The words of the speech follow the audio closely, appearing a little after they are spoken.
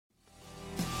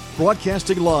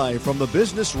Broadcasting live from the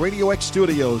Business Radio X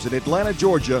studios in Atlanta,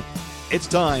 Georgia, it's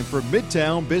time for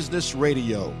Midtown Business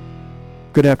Radio.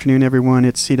 Good afternoon, everyone.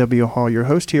 It's C.W. Hall, your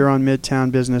host here on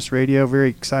Midtown Business Radio. Very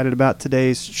excited about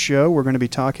today's show. We're going to be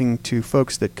talking to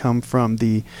folks that come from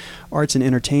the arts and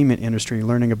entertainment industry,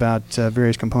 learning about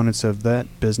various components of that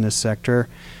business sector.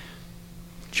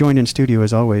 Joined in studio,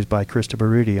 as always, by Krista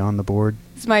Baruti on the board.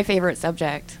 It's my favorite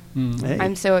subject. Hey.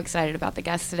 I'm so excited about the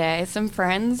guests today. Some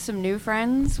friends, some new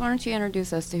friends. Why don't you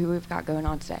introduce us to who we've got going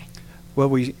on today? Well,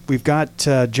 we've got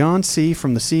John C.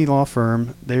 from the C. Law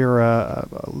Firm. They're a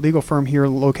legal firm here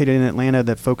located in Atlanta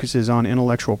that focuses on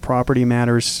intellectual property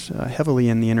matters heavily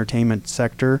in the entertainment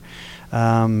sector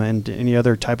and any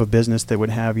other type of business that would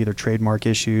have either trademark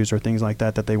issues or things like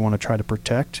that they want to try to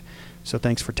protect. So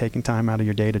thanks for taking time out of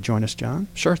your day to join us, John.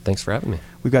 Sure. Thanks for having me.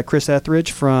 We've got Chris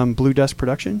Etheridge from Blue Dust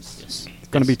Productions. Yes.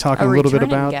 Going to be talking a little bit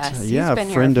about, guest. a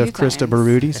friend of Krista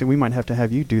Baruti, so we might have to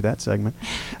have you do that segment.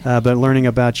 But learning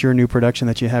about your new production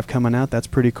that you have coming out, that's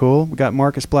pretty cool. We got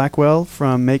Marcus Blackwell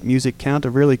from Make Music Count, a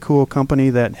really cool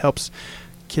company that helps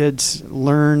kids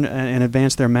learn and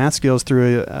advance their math skills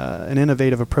through an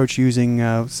innovative approach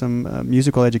using some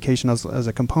musical education as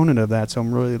a component of that. So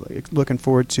I'm really looking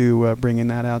forward to bringing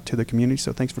that out to the community.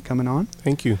 So thanks for coming on.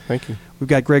 Thank you. We've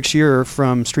got Greg Shearer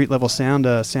from Street Level Sound,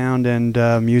 a sound and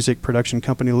music production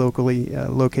company locally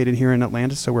located here in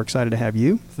Atlanta. So we're excited to have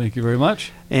you. Thank you very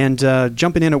much. And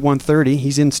jumping in at 1:30,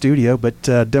 he's in studio, but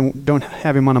don't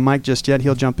have him on a mic just yet.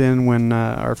 He'll jump in when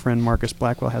our friend Marcus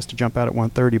Blackwell has to jump out at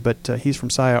 1:30. But he's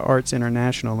from Saya Arts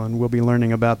International, and we'll be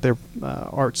learning about their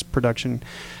arts production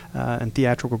and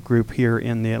theatrical group here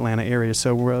in the Atlanta area.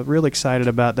 So we're really excited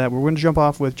about that. We're going to jump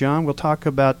off with John. We'll talk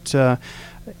about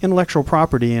intellectual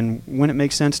property and when it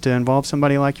makes sense to involve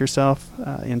somebody like yourself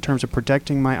in terms of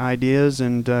protecting my ideas,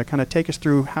 and kind of take us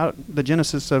through how the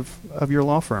genesis of your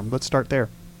law firm. Let's start there.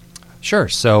 Sure.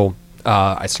 So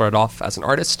I started off as an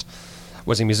artist,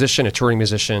 was a musician, a touring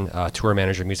musician, tour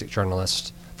manager, music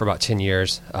journalist for about 10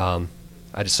 years.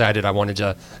 I decided I wanted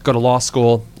to go to law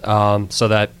school so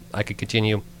that I could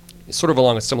continue sort of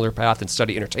along a similar path and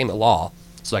study entertainment law,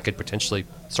 so I could potentially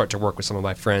start to work with some of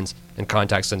my friends and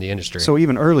contacts in the industry. So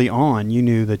even early on, you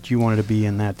knew that you wanted to be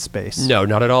in that space? No,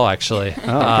 not at all, actually.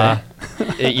 Oh,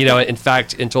 okay. In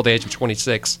fact, until the age of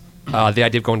 26, the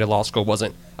idea of going to law school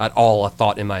wasn't at all a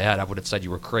thought in my head. I would have said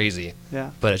you were crazy.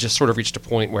 Yeah. But it just sort of reached a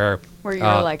point where you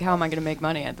were like, how am I going to make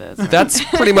money at this? That's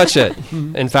pretty much it.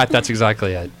 In fact, that's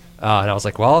exactly it. And I was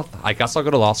like, well, I guess I'll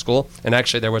go to law school. And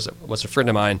actually, there was a friend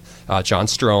of mine, John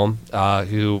Strom,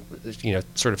 who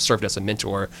sort of served as a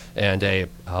mentor and a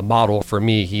model for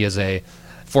me. He is a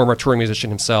former touring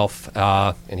musician himself,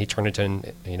 and he turned into an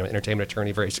entertainment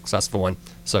attorney, very successful one.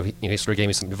 So he sort of gave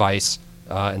me some advice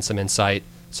and some insight.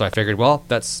 So I figured, well,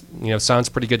 that's sounds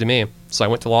pretty good to me. So I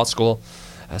went to law school,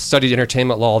 studied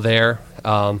entertainment law there.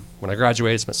 When I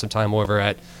graduated, spent some time over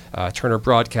at Turner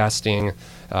Broadcasting.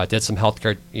 Did some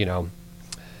healthcare,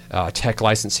 tech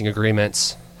licensing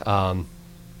agreements, and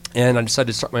I decided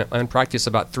to start my own practice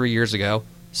about 3 years ago.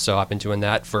 So I've been doing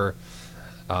that for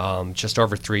just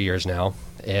over 3 years now,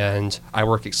 and I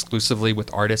work exclusively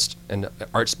with artists and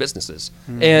arts businesses,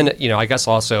 and I guess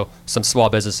also some small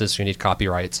businesses who need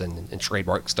copyrights and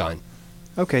trademarks done.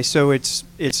 Okay, so it's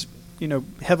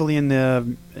heavily in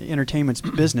the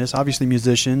entertainment business, obviously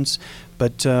musicians,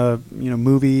 but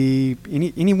movie,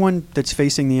 anyone that's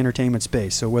facing the entertainment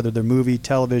space. So whether they're movie,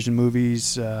 television,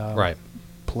 movies, right,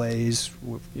 plays,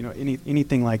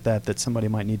 anything like that somebody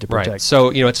might need to protect. Right. So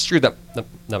it's true that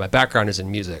my background is in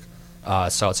music.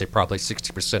 So I'd say probably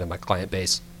 60% of my client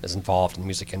base is involved in the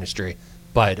music industry.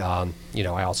 But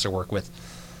I also work with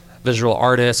visual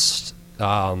artists.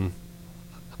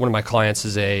 One of my clients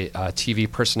is a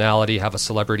TV personality, have a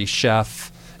celebrity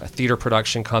chef, a theater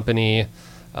production company.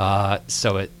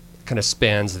 So it kind of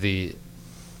spans the.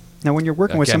 Now, when you're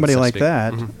working with somebody like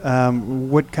that,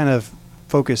 what kind of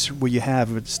focus will you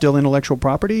have? It's still intellectual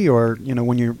property, or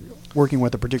when you're working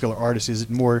with a particular artist, is it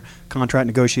more contract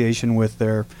negotiation with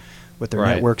their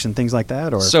right. networks and things like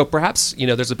that? Or so perhaps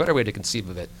there's a better way to conceive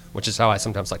of it, which is how I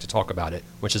sometimes like to talk about it,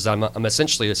 which is I'm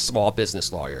essentially a small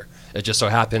business lawyer. It just so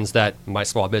happens that my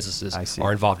small businesses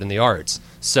are involved in the arts.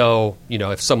 So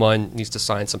if someone needs to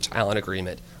sign some talent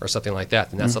agreement or something like that,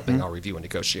 then that's something I'll review and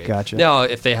negotiate. Gotcha. Now,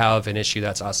 if they have an issue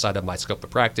that's outside of my scope of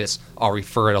practice, I'll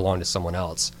refer it along to someone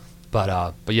else.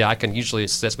 But yeah, I can usually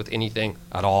assist with anything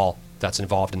at all that's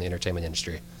involved in the entertainment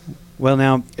industry. Well,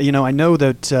 now, I know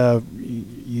that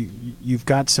you've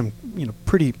got some,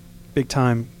 pretty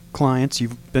big-time clients.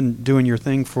 You've been doing your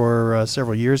thing for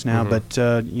several years now, but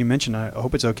you mentioned, I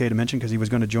hope it's okay to mention because he was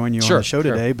going to join you on the show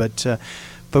today, but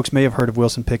folks may have heard of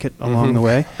Wilson Pickett along the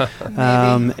way.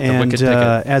 And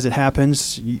as it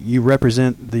happens, you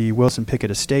represent the Wilson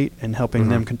Pickett estate and helping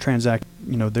them transact,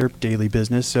 their daily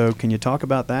business. So can you talk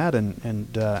about that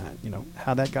and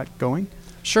how that got going?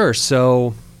 Sure.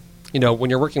 So, when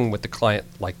you're working with a client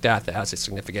like that has a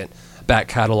significant back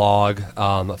catalog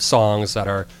of songs that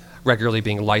are regularly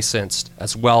being licensed,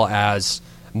 as well as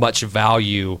much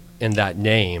value in that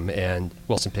name and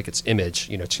Wilson Pickett's image,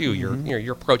 too.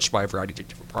 You're approached by a variety of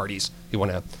different parties who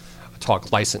want to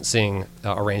talk licensing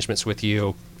arrangements with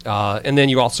you. And then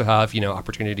you also have,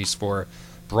 opportunities for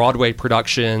Broadway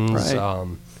productions,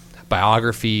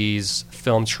 biographies,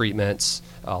 film treatments,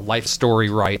 life story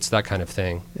rights, that kind of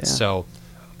thing. Yeah. So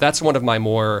that's one of my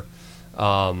more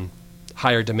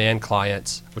higher demand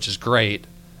clients, which is great.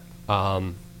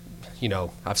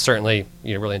 I've certainly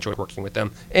really enjoyed working with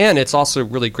them, and it's also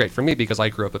really great for me because I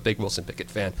grew up a big Wilson Pickett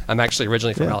fan. I'm actually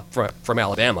originally from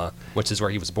Alabama, which is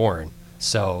where he was born.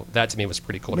 So that to me was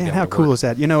pretty cool. Man, how cool is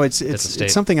that?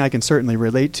 It's something I can certainly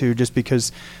relate to, just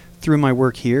because through my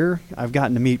work here, I've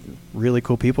gotten to meet really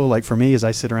cool people. Like for me, as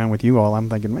I sit around with you all, I'm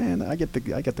thinking, man, I get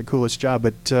the coolest job.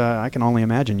 But I can only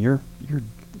imagine your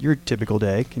typical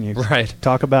day. Can you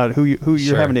talk about who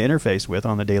you're having to interface with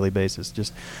on a daily basis?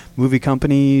 Just movie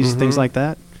companies, things like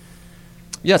that?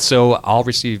 Yeah, so I'll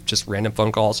receive just random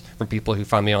phone calls from people who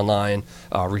find me online,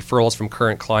 referrals from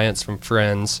current clients, from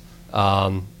friends.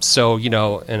 So,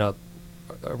 in a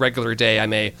regular day, I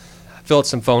may fill out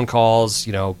some phone calls,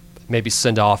 maybe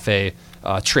send off a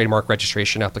trademark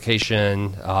registration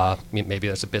application. Maybe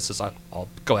there's a business I'll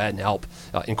go ahead and help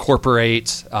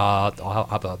incorporate. I'll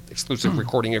have an exclusive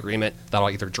recording agreement that I'll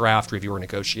either draft, review, or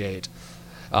negotiate.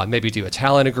 Maybe do a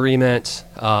talent agreement.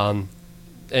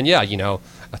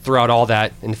 Throughout all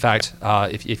that, in fact,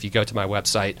 if you go to my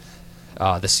website,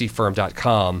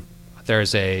 thecfirm.com,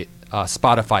 there's a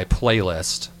Spotify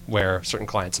playlist where certain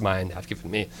clients of mine have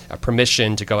given me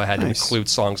permission to go ahead and include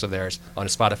songs of theirs on a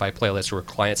Spotify playlist or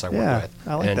clients I work with.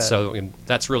 I like that. So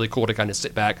that's really cool to kind of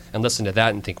sit back and listen to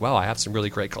that and think, wow, I have some really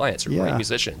great clients or great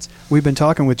musicians. We've been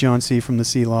talking with John C. from the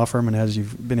C Law Firm, and as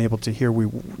you've been able to hear,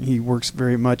 he works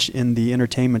very much in the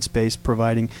entertainment space,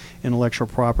 providing intellectual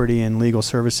property and legal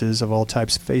services of all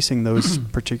types facing those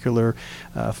particular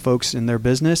folks in their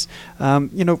business.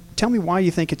 Tell me why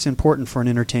you think it's important for an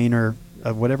entertainer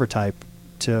of whatever type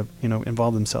to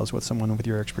involve themselves with someone with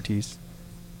your expertise.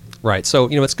 Right. So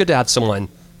it's good to have someone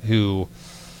who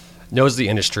knows the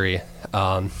industry,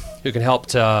 who can help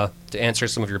to answer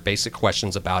some of your basic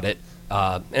questions about it,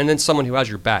 and then someone who has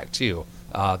your back too.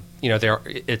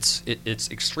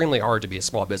 It's extremely hard to be a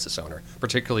small business owner,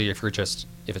 particularly if it's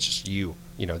just you.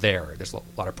 There's a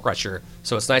lot of pressure.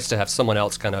 So it's nice to have someone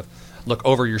else kind of look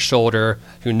over your shoulder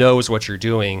who knows what you're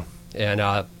doing. And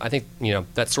I think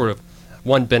that's sort of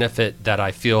one benefit that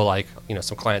I feel like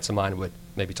some clients of mine would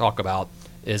maybe talk about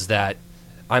is that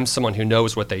I'm someone who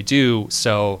knows what they do,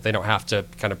 so they don't have to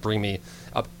kind of bring me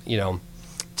up,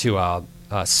 to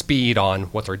speed on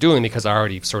what they're doing because I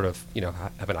already sort of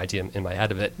have an idea in my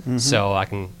head of it. So I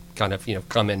can kind of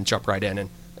come in, jump right in,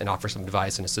 and offer some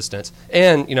advice and assistance.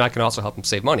 And I can also help them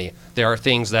save money. There are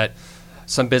things that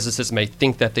some businesses may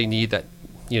think that they need that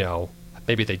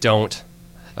maybe they don't.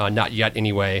 Not yet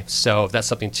anyway. So that's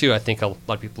something too. I think a lot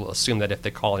of people assume that if they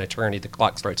call an attorney, the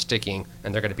clock starts ticking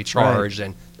and they're going to be charged. Right.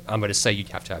 And I'm going to say you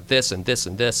have to have this and this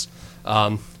and this.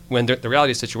 When the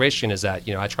reality of the situation is that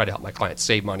I try to help my clients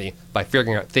save money by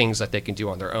figuring out things that they can do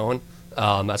on their own,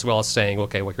 as well as saying,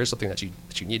 okay, well, here's something that you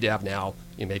need to have now.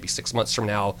 Maybe 6 months from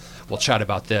now, we'll chat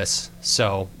about this.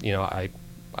 So I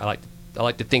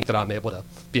like to think that I'm able to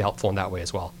be helpful in that way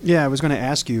as well. Yeah, I was going to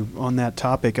ask you on that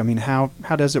topic. I mean, how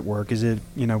does it work? Is it,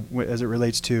 as it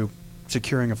relates to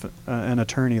securing an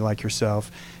attorney like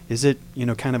yourself, is it,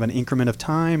 kind of an increment of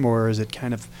time, or is it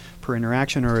kind of per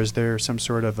interaction, or is there some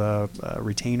sort of a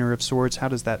retainer of sorts? How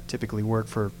does that typically work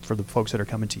for the folks that are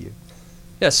coming to you?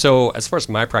 Yeah, so as far as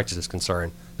my practice is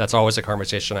concerned, that's always a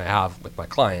conversation I have with my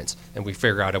clients, and we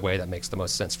figure out a way that makes the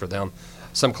most sense for them.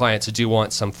 Some clients do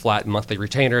want some flat monthly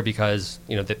retainer because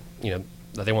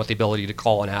they want the ability to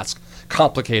call and ask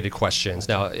complicated questions.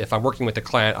 Now, if I'm working with a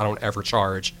client, I don't ever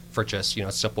charge for just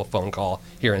a simple phone call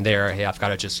here and there. Hey, I've got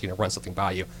to just run something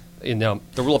by you. The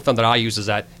rule of thumb that I use is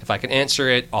that if I can answer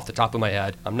it off the top of my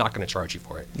head, I'm not going to charge you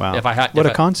for it. Wow, what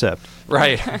a concept!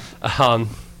 Right,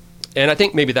 and I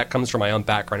think maybe that comes from my own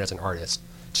background as an artist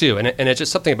too, and it's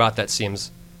just something about that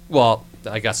seems, well,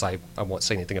 I guess I won't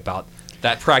say anything about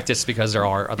that practice because there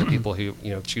are other people who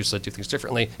choose to do things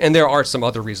differently, and there are some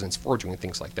other reasons for doing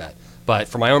things like that. But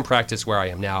for my own practice, where I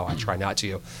am now, I try not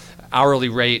to. Hourly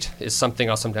rate is something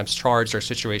I'll sometimes charge. There are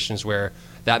situations where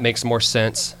that makes more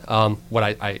sense. What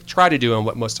I try to do, and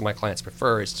what most of my clients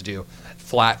prefer, is to do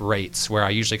flat rates, where I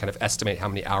usually kind of estimate how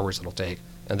many hours it'll take,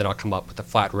 and then I'll come up with a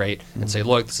flat rate and say,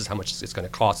 look, this is how much it's going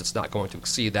to cost. It's not going to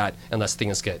exceed that unless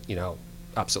things get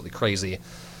absolutely crazy.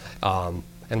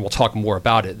 And we'll talk more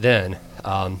about it then.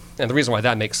 And the reason why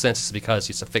that makes sense is because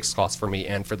it's a fixed cost for me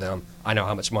and for them. I know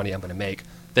how much money I'm going to make.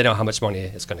 They know how much money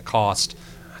it's going to cost.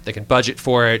 They can budget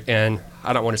for it, and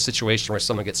I don't want a situation where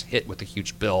someone gets hit with a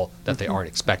huge bill that they aren't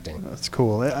expecting. That's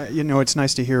cool. It's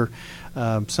nice to hear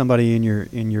somebody in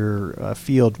your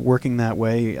field working that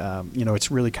way.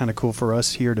 It's really kind of cool for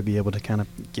us here to be able to kind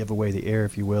of give away the air,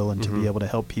 if you will, and to be able to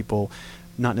help people,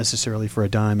 not necessarily for a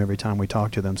dime every time we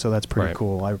talk to them. So that's pretty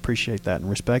cool. I appreciate that and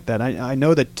respect that. I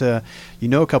know that you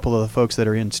know a couple of the folks that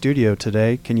are in studio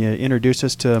today. Can you introduce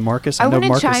us to Marcus? I want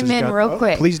to chime in real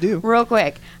quick. Please do. Real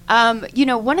quick.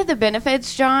 One of the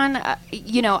benefits, John,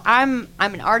 I'm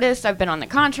an artist. I've been on the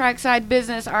contract side,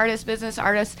 business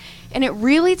artist, and it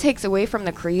really takes away from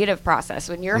the creative process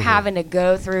when you're having to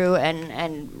go through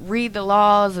and read the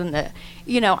laws and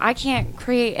I can't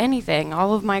create anything.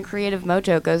 All of my creative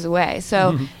mojo goes away.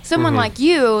 So someone like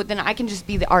you, then I can just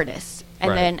be the artist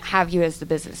and then have you as the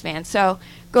businessman. So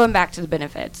going back to the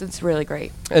benefits, it's really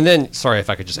great. And then, sorry if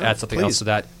I could just add something else to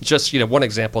that. Just, one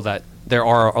example that there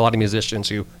are a lot of musicians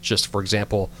who just, for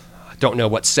example, don't know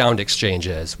what Sound Exchange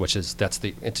is, that's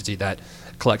the entity that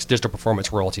collects digital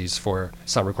performance royalties for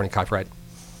sound recording copyright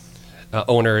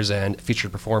owners and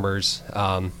featured performers.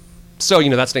 So,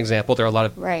 that's an example. There are a lot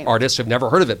of artists who've never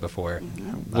heard of it before.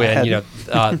 When,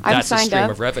 that's a stream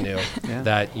of revenue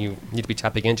that you need to be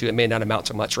tapping into. It may not amount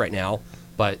to much right now,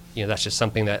 but, that's just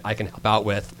something that I can help out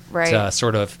with to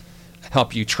sort of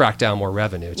help you track down more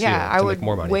revenue, too, to make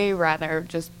more money. I would way rather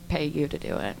just pay you to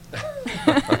do it.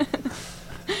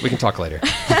 We can talk later.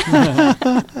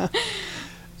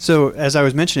 So, as I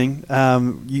was mentioning,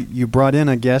 you brought in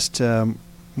a guest,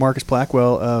 Marcus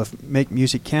Blackwell of Make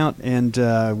Music Count, and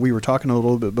we were talking a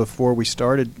little bit before we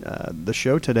started the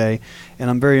show today, and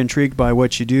I'm very intrigued by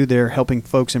what you do there, helping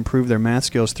folks improve their math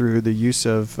skills through the use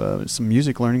of some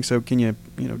music learning. So can you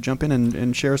jump in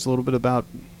and share us a little bit about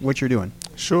what you're doing?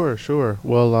 Sure.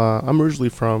 Well, I'm originally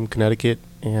from Connecticut,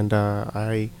 and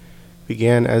I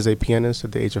began as a pianist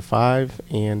at the age of 5,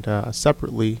 and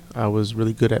separately, I was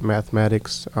really good at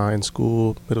mathematics in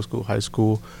school, middle school, high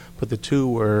school, but the two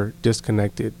were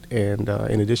disconnected. And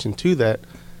in addition to that,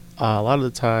 a lot of the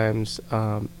times,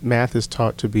 math is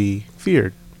taught to be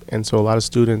feared. And so a lot of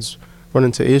students run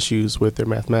into issues with their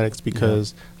mathematics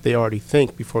because they already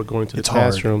think before going to the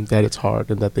classroom that it's hard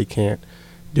and that they can't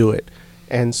do it.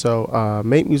 And so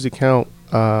Make Music Count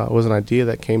was an idea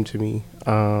that came to me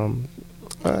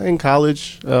in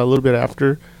college, a little bit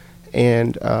after.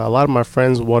 And a lot of my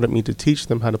friends wanted me to teach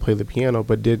them how to play the piano,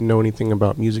 but didn't know anything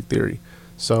about music theory.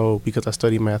 So because I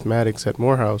studied mathematics at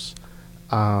Morehouse,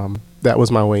 that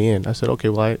was my way in. I said, okay,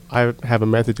 well, I have a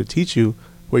method to teach you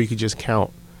where you could just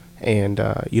count. And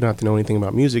you don't have to know anything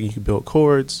about music. You can build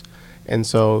chords. And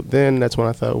so then that's when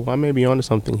I thought, well, I may be onto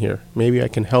something here. Maybe I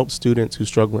can help students who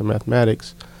struggle in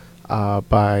mathematics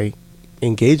by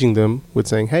engaging them with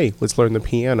saying, hey, let's learn the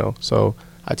piano. So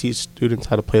I teach students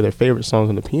how to play their favorite songs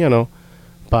on the piano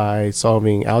by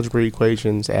solving algebra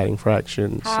equations, adding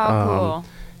fractions. How cool.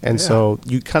 And so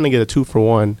you kind of get a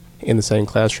 2-for-1 in the same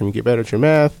classroom. You get better at your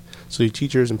math, so your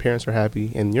teachers and parents are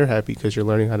happy, and you're happy because you're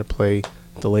learning how to play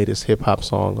the latest hip-hop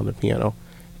song on the piano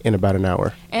in about an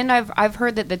hour. And I've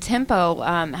heard that the tempo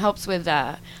helps with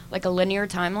like a linear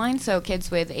timeline, so kids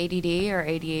with ADD or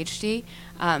ADHD,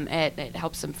 it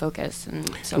helps them focus, and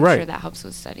so I'm sure that helps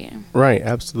with studying. Right,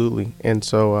 absolutely. And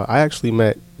so I actually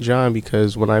met John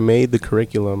because when I made the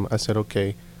curriculum, I said,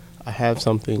 okay, I have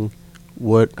something.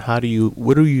 Where do you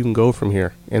even go from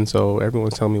here? And so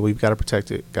everyone's telling me, well, you've got to protect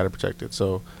it.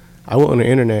 So I went on the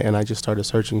internet and I just started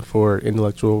searching for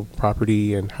intellectual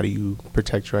property and how do you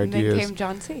protect your ideas. And then came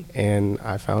John C. And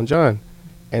I found John.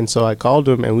 And so I called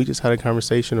him and we just had a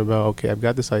conversation about, okay, I've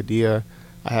got this idea.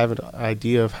 I have an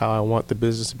idea of how I want the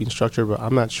business to be structured, but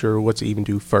I'm not sure what to even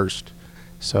do first.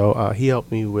 So he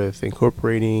helped me with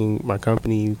incorporating my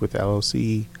company with the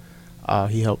LLC.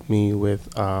 He helped me with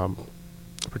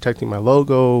protecting my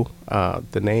logo,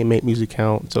 the name Make Music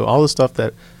Count. So all the stuff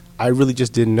that I really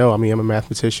just didn't know. I mean, I'm a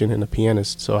mathematician and a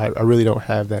pianist, so I really don't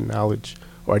have that knowledge,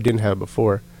 or I didn't have it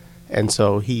before. And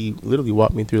so he literally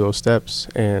walked me through those steps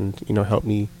and, helped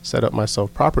me set up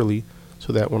myself properly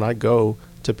so that when I go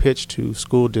to pitch to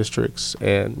school districts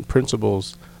and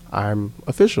principals, I'm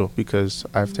official because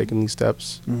I've taken these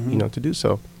steps, to do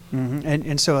so.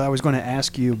 And so I was going to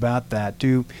ask you about that.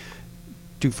 Do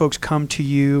folks come to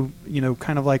you,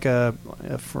 kind of like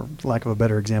for lack of a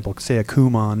better example, say a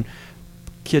Kumon,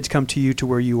 kids come to you to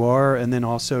where you are, and then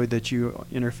also that you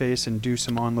interface and do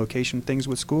some on-location things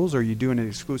with schools, or are you doing it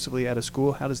exclusively at a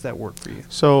school? How does that work for you?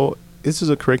 So this is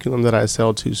a curriculum that I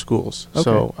sell to schools. Okay.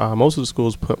 So most of the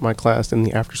schools put my class in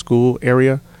the after-school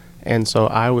area, and so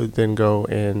I would then go,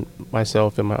 and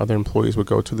myself and my other employees would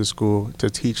go to the school to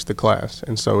teach the class.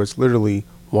 And so it's literally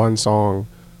one song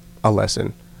a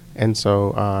lesson. And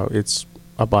so it's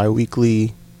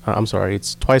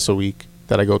it's twice a week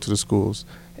that I go to the schools,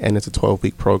 and it's a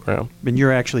 12-week program. And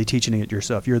you're actually teaching it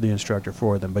yourself. You're the instructor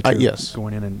for them, but you're yes.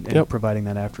 going in and Yep. providing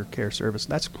that aftercare service.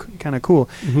 That's kind of cool.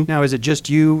 Mhm. Now, is it just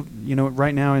you,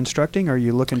 right now instructing, or are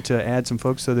you looking to add some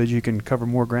folks so that you can cover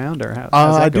more ground, or how's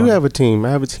that I do going? have a team. I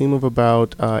have a team of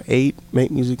about 8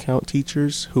 Make Music Count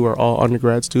teachers who are all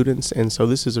undergrad students, and so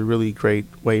this is a really great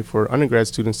way for undergrad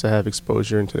students to have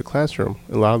exposure into the classroom.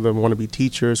 A lot of them want to be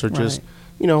teachers or just,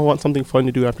 want something fun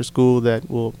to do after school that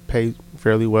will pay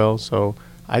fairly well. So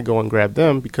I go and grab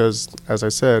them because, as I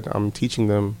said, I'm teaching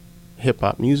them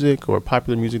hip-hop music or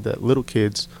popular music that little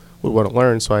kids would want to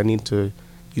learn, so I need to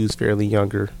use fairly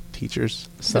younger teachers.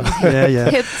 So Yeah.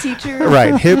 Hip teacher.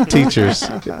 Right, hip teachers.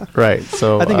 Right.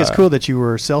 So I think it's cool that you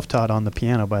were self-taught on the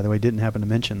piano. By the way, didn't happen to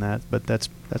mention that, but that's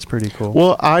pretty cool.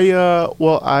 Well, I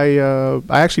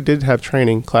actually did have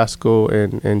training, classical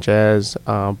and jazz,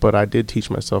 but I did teach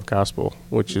myself gospel,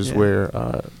 which is where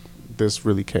this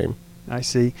really came. I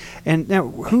see. And now,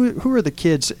 who are the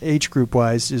kids age group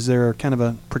wise? Is there kind of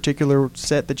a particular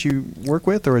set that you work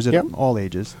with, or is it Yep. all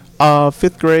ages?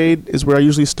 5th grade is where I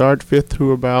usually start, 5th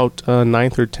through about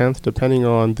 9th or 10th, depending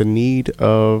on the need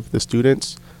of the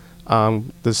students.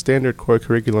 The standard core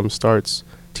curriculum starts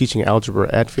teaching algebra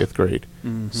at 5th grade.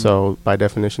 So by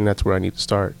definition, that's where I need to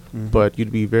start. But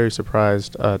you'd be very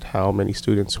surprised at how many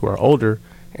students who are older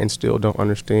and still don't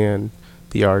understand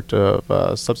the art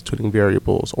of substituting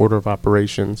variables, order of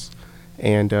operations,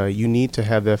 and you need to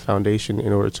have that foundation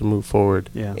in order to move forward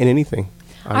in anything.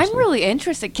 Honestly. I'm really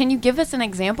interested. Can you give us an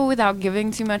example without giving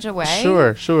too much away?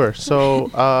 Sure. So,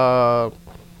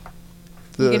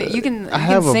 You can I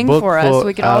have a sing book for full- us.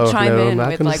 We can all oh, chime no, I'm in not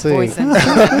with gonna like sing. voice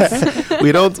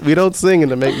instruments. we don't sing in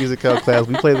the Make Music Count class.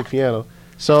 We play the piano.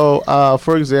 So,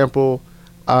 for example,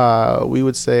 we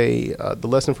would say the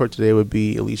lesson for today would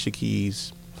be Alicia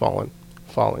Keys' Falling.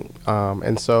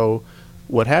 And so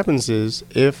what happens is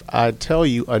if I tell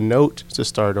you a note to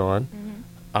start on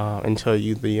and tell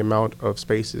you the amount of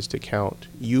spaces to count,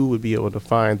 you would be able to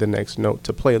find the next note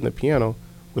to play on the piano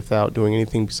without doing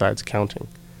anything besides counting.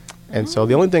 And so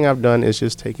the only thing I've done is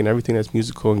just taken everything that's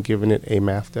musical and given it a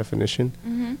math definition.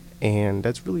 And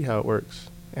that's really how it works.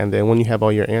 And then when you have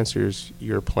all your answers,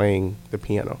 you're playing the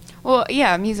piano. Well,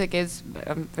 yeah, music is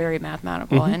very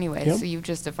mathematical anyway, Yep. so you've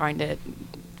just defined it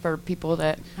for people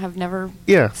that have never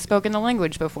Yeah. spoken the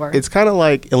language before. It's kind of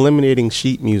like eliminating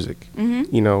sheet music. Mhm.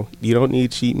 You don't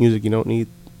need sheet music. You don't need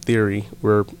theory.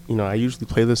 I usually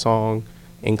play the song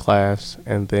in class,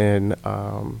 and then,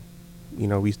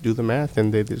 we do the math,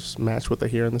 and they just match what they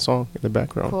hear in the song in the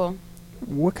background. Cool.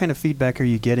 What kind of feedback are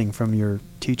you getting from your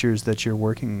teachers that you're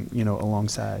working,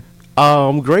 alongside?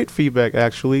 Great feedback,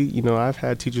 actually. I've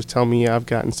had teachers tell me I've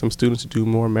gotten some students to do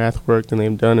more math work than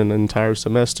they've done in an entire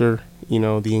semester.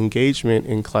 The engagement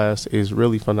in class is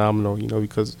really phenomenal,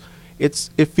 because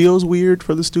it feels weird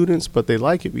for the students, but they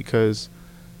like it because,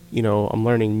 I'm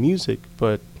learning music,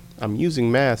 but I'm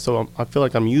using math, so I feel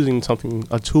like I'm using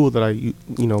a tool that I,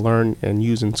 learn and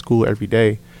use in school every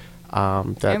day.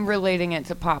 And relating it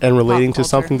to pop and relating pop to culture.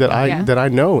 something that Yeah. I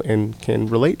know and can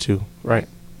relate to, right?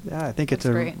 Yeah, I think That's it's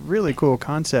a great. really cool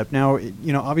concept. Now,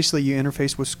 obviously you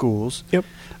interface with schools. Yep.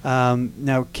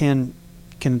 Now, can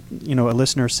a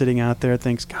listener sitting out there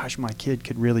thinks, gosh, my kid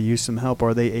could really use some help?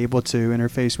 Are they able to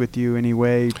interface with you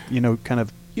anyway, kind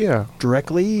of Yeah.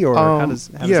 directly, or how does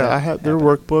that I have their happen?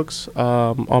 workbooks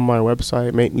on my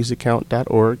website,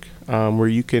 makemusiccount.org, where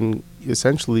you can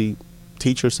essentially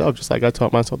teach yourself, just like I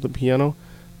taught myself the piano.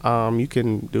 You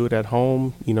can do it at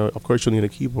home. Of course, you'll need a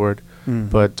keyboard,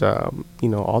 but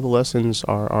all the lessons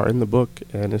are in the book,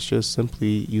 and it's just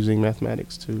simply using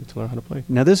mathematics to learn how to play.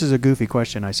 Now, this is a goofy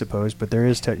question, I suppose, but there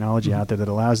is technology out there that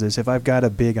allows this. If I've got a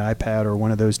big iPad or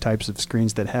one of those types of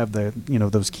screens that have the,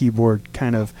 those keyboard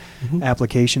kind of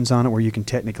applications on it where you can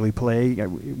technically play,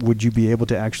 would you be able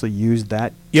to actually use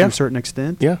that to a certain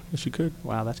extent? Yeah, yes, you could.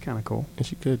 Wow, that's kind of cool.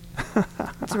 Yes, you could.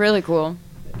 It's really cool.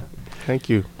 Thank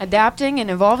you. Adapting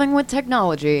and evolving with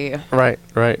technology. Right,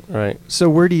 right, right. So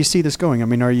where do you see this going? I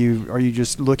mean, are you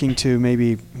just looking to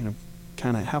maybe,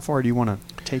 kind of how far do you want to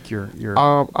take your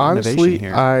Honestly, innovation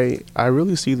here? I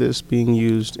really see this being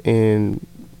used in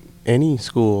any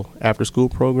school, after school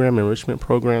program, enrichment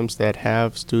programs that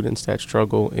have students that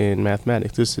struggle in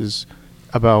mathematics. This is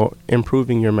about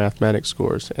improving your mathematics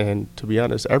scores. And to be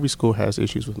honest, every school has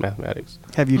issues with mathematics.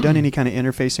 Have you done any kind of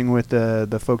interfacing with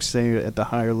the folks, say, at the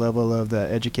higher level of the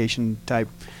education type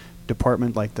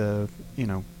department, like the,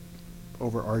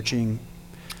 overarching?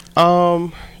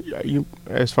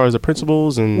 As far as the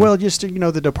principals and Well, just,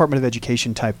 the Department of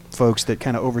Education type folks that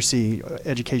kind of oversee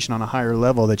education on a higher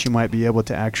level, that you might be able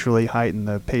to actually heighten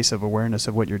the pace of awareness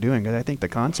of what you're doing. 'Cause I think the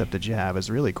concept that you have is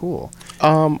really cool.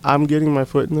 I'm getting my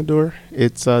foot in the door.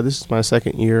 It's this is my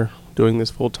second year doing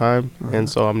this full time, and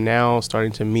so I'm now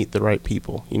starting to meet the right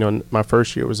people. My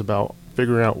first year was about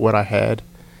figuring out what I had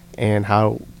and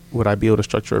how would I be able to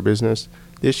structure a business.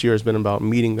 This year has been about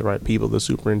meeting the right people, the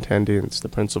superintendents, the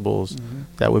principals,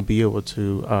 that would be able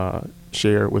to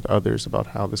share with others about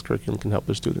how this curriculum can help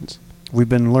their students. We've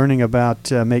been learning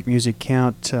about Make Music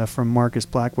Count from Marcus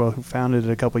Blackwell, who founded it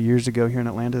a couple years ago here in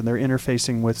Atlanta. They're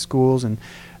interfacing with schools and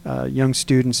young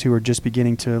students who are just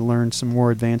beginning to learn some more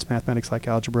advanced mathematics like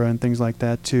algebra and things like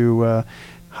that to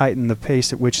heighten the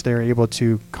pace at which they're able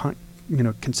to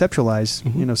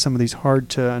conceptualize, some of these hard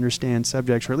to understand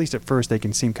subjects, or at least at first they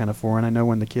can seem kind of foreign. I know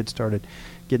when the kids started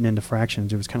getting into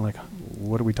fractions, it was kind of like,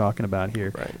 what are we talking about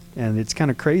here? Right. And it's kind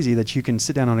of crazy that you can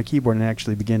sit down on a keyboard and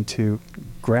actually begin to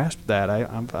grasp that.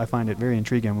 I find it very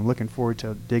intriguing. I'm looking forward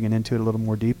to digging into it a little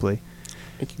more deeply.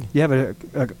 Thank you. You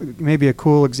have maybe a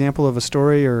cool example of a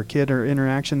story or a kid or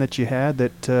interaction that you had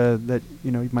that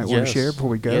you might want to share before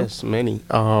we go? Yes, many.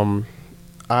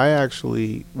 I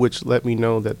actually, which let me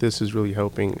know that this is really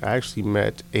helping, I actually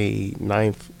met a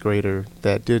 9th grader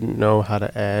that didn't know how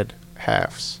to add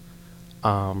halves.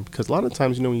 Because a lot of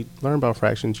times, when you learn about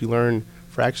fractions, you learn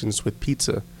fractions with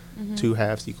pizza. 2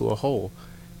 halves equal a whole.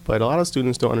 But a lot of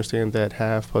students don't understand that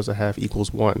half plus a half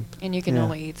equals 1. And you can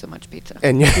only eat so much pizza.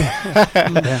 And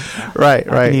right.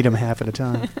 I can eat them half at a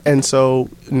time. And so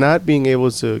not being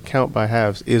able to count by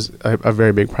halves is a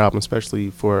very big problem,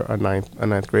 especially for a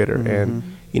ninth grader. And,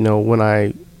 when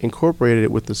I incorporated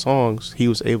it with the songs, he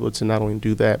was able to not only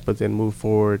do that, but then move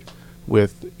forward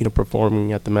with,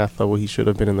 performing at the math level he should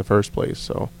have been in the first place.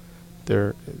 So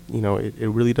it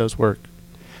really does work.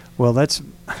 Well, that's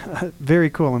very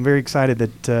cool. I'm very excited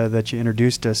that you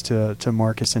introduced us to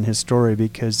Marcus and his story,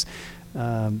 because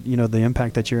the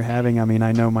impact that you're having. I mean,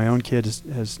 I know my own kid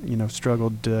has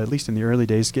struggled at least in the early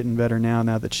days, getting better now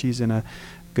that she's in a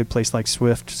good place like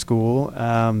Swift School,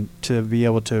 to be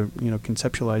able to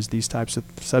conceptualize these types of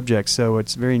subjects. So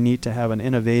it's very neat to have an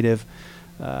innovative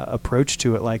approach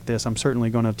to it like this. I'm certainly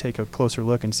going to take a closer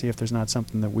look and see if there's not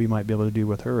something that we might be able to do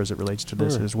with her as it relates to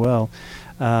this as well.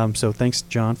 So thanks,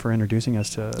 John, for introducing us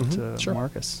to Sure.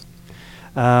 Marcus.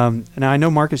 Now, I know,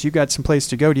 Marcus, you got some place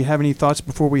to go. Do you have any thoughts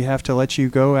before we have to let you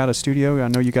go out of studio? I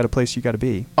know you got a place you got to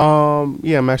be.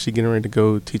 Yeah, I'm actually getting ready to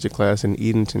go teach a class in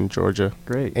Edenton, Georgia.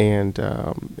 Great. And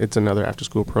it's another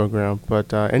after-school program.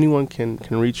 But anyone can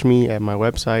reach me at my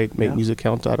website,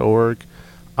 makemusiccount.org.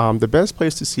 The best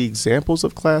place to see examples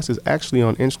of class is actually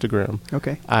on Instagram.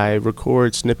 Okay. I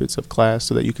record snippets of class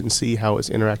so that you can see how it's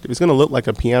interactive. It's going to look like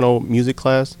a piano music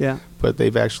class, but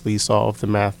they've actually solved the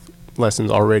math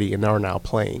lessons already and are now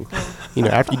playing.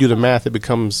 After you do the math, it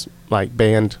becomes like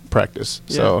band practice.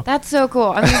 Yeah. So That's so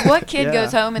cool. I mean, what kid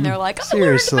goes home and they're like, I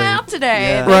Seriously. learned math today.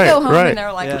 Yeah. And they go home Right. and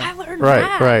they're like, I learned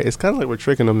math. Right. It's kind of like we're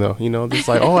tricking them, though. It's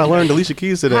like, I learned Alicia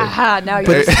Keys today. Haha, now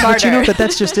you're But smarter. but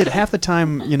that's just it. Half the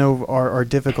time, our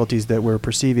difficulties that we're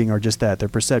perceiving are just that. They're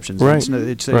perceptions. Right.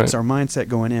 It's Right. our mindset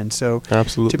going in. So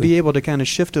Absolutely. to be able to kind of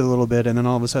shift it a little bit, and then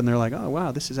all of a sudden they're like, oh,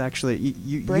 wow, this is actually,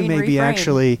 you Brain may be reframe.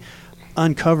 actually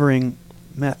uncovering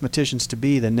mathematicians to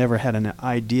be that never had an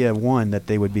idea, that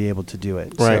they would be able to do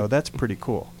it. Right. So that's pretty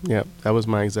cool. Yeah, that was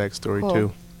my exact story, Cool.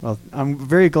 too. Well, I'm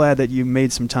very glad that you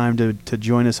made some time to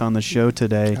join us on the show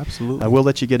today. Absolutely. We'll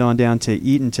let you get on down to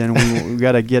Edenton. We've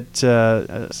got to get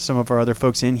some of our other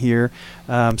folks in here.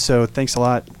 So thanks a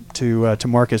lot to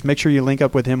Marcus. Make sure you link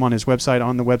up with him on his website.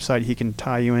 On the website, he can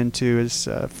tie you into his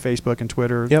Facebook and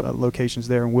Twitter locations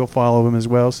there, and we'll follow him as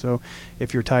well. So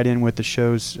if you're tied in with the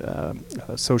show's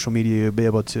social media, you'll be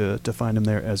able to find him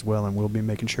there as well, and we'll be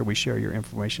making sure we share your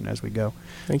information as we go.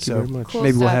 Thank you very much. Cool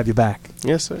Maybe we'll stuff. have you back.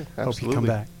 Yes, sir. Absolutely. Hope you come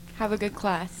back. Have a good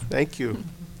class. Thank you.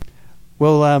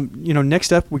 Well,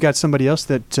 next up, we got somebody else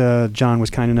that John was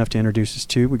kind enough to introduce us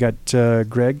to. We got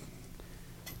Greg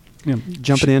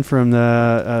jumping in from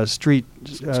the street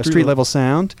level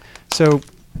sound. So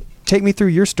take me through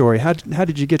your story. How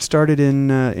did you get started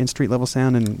in street level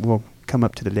sound, and we'll come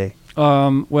up to today.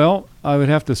 Well, I would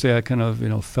have to say I kind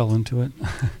of fell into it.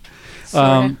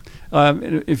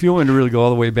 If you want to really go all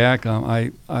the way back,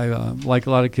 I like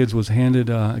a lot of kids, was handed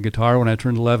a guitar when I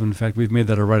turned 11. In fact, we've made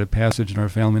that a rite of passage in our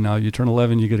family now. You turn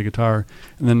 11, you get a guitar,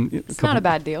 and then it's not a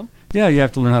bad deal. Yeah, you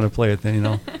have to learn how to play it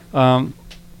then,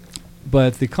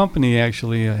 But the company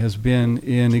actually has been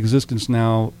in existence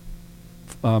now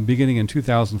beginning in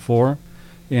 2004,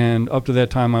 and up to that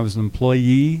time I was an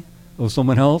employee of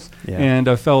someone else, and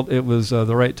I felt it was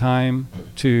the right time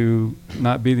to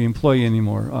not be the employee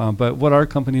anymore. But what our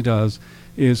company does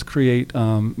is create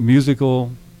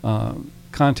musical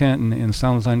content and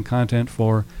sound design content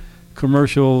for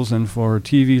commercials and for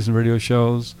TVs and radio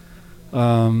shows.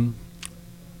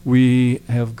 We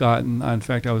have gotten, in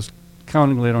fact, I was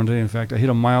counting later on today, in fact, I hit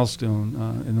a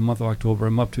milestone in the month of October.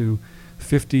 I'm up to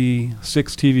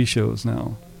 56 TV shows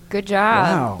now. Good job.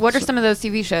 Wow. What are some of those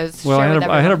TV shows? Well,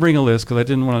 I had to bring a list because I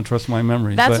didn't want to trust my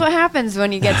memory. That's what happens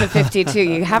when you get to 52.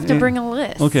 You have to bring a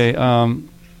list. Okay.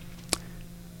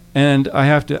 And I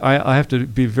have to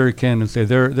be very candid and say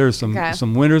there's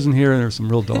some winners in here and there's some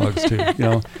real dogs too.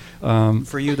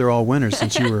 For you, they're all winners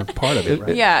since you were part of it,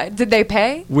 right? Yeah. Did they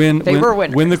pay? They were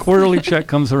winners. When the quarterly check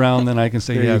comes around, then I can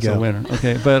say it's a winner.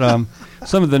 Okay. But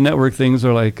some of the network things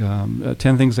are like 10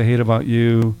 Things I Hate About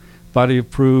You, Body of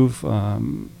Proof,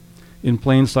 In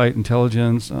Plain Sight,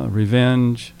 Intelligence,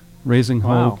 Revenge, Raising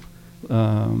Hope,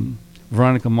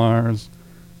 Veronica Mars,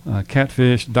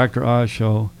 Catfish, Dr. Oz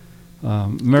Show,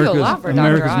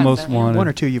 America's Most Wanted. One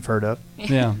or two you've heard of.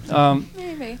 Yeah.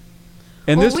 Maybe.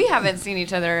 And we haven't seen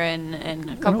each other in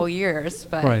a couple years,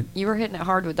 but you were hitting it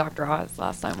hard with Dr. Oz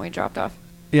last time we dropped off.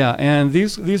 Yeah, and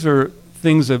these are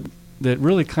things that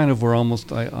really kind of were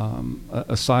almost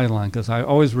a sideline, because I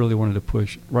always really wanted to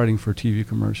push writing for TV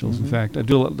commercials. In fact, I've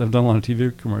done a lot of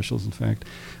TV commercials. In fact,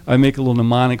 I make a little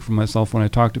mnemonic for myself when I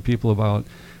talk to people about.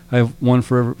 I have one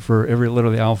for every letter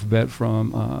of the alphabet,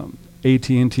 from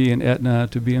AT&T and Aetna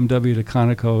to BMW to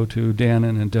Conoco to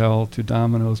Dannon and Dell to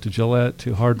Domino's to Gillette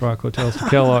to Hard Rock Hotels to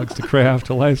Kellogg's to Kraft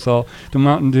to Lysol to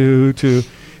Mountain Dew to,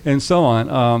 and so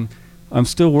on. I'm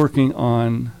still working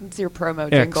on. It's your promo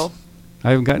X. jingle.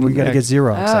 I haven't gotten. We got to get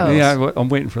Xerox. Oh. Yeah, I'm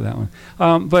waiting for that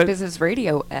one. But Business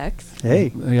Radio X.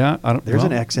 Hey, yeah, there's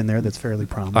an X in there that's fairly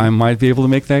prominent. I might be able to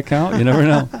make that count. You never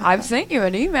know. I've sent you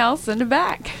an email. Send it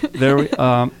back.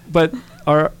 But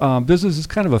our business is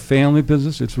kind of a family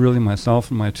business. It's really myself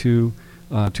and my two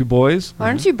boys. Why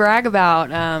don't you brag about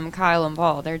Kyle and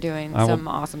Paul? They're doing some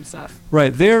awesome stuff.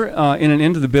 Right. They're in an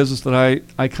end of the business that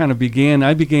I kind of began.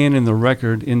 I began in the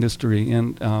record industry,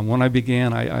 and when I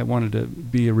began, I wanted to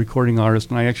be a recording artist,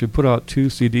 and I actually put out 2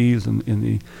 CDs in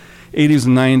the 80s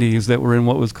and 90s that were in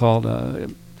what was called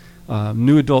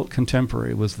New Adult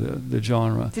Contemporary was the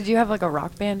genre. Did you have like a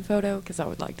rock band photo? Because I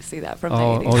would like to see that from the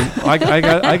 80s.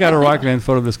 I got a rock band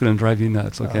photo that's going to drive you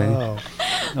nuts. Okay.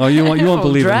 Oh, you won't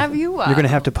believe it. Drive you up. You're going to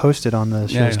have to post it on the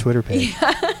show's Twitter page.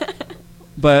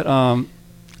 But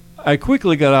I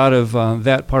quickly got out of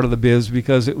that part of the biz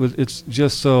because it's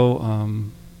just so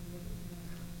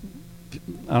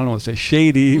I don't know what to say,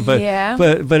 shady, but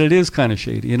it is kind of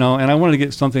shady, And I wanted to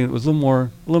get something that was a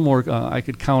little more I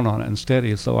could count on it and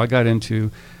steady. So I got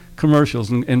into commercials,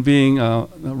 and being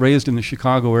raised in the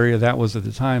Chicago area, that was at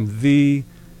the time the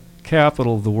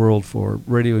capital of the world for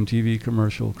radio and TV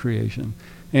commercial creation,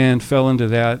 and fell into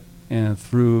that and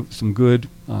through some good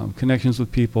connections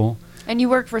with people. And you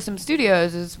worked for some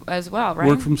studios as well, right?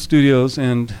 Worked from studios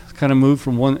and kind of moved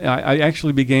from one. I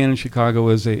actually began in Chicago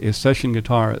as a session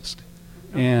guitarist,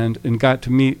 and got to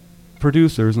meet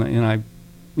producers, and I,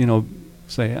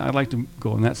 say I'd like to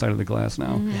go on that side of the glass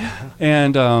now,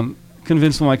 and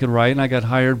convinced them I could write. And I got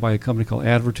hired by a company called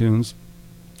Advertunes,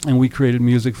 and we created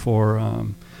music for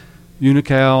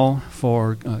Unical,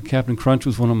 for Captain Crunch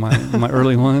was one of my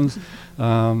early ones,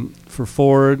 for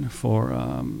Ford,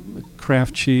 for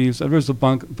Kraft Cheese. There was a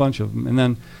bunch of them, and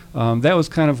then that was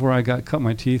kind of where I cut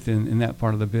my teeth in that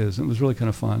part of the biz. It was really kind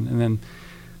of fun, and then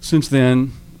since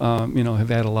then.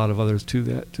 Have added a lot of others to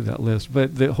that list.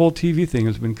 But the whole TV thing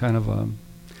has been kind of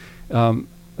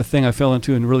a thing I fell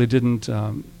into and really didn't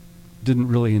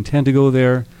really intend to go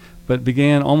there, but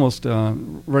began almost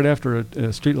right after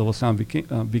Street Level Sound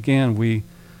began. We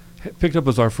picked up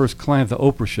as our first client the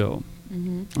Oprah Show,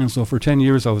 and so for 10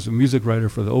 years I was a music writer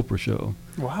for the Oprah Show.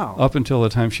 Wow! Up until the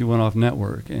time she went off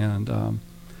network, and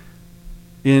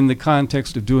in the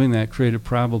context of doing that, created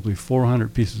probably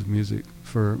 400 pieces of music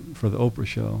for the Oprah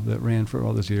Show that ran for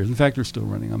all those years. In fact, they're still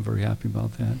running. I'm very happy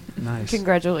about that. Nice.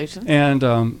 Congratulations. And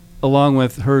along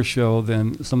with her show,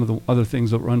 then some of the other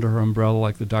things that were under her umbrella,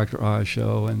 like the Dr. Oz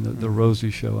show and the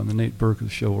Rosie show and the Nate Berkus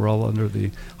show, were all under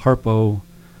the Harpo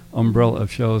umbrella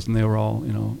of shows, and they were all,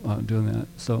 doing that.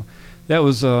 So that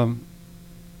was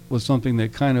something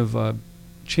that kind of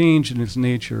changed in its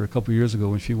nature a couple years ago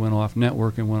when she went off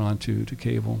network and went on to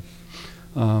cable.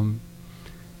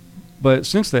 But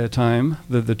since that time,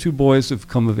 the two boys have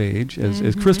come of age, as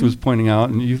Krista was pointing out,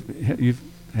 and you've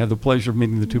had the pleasure of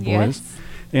meeting the two boys. Yes.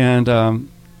 And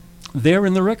they're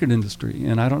in the record industry,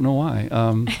 and I don't know why.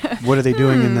 What are they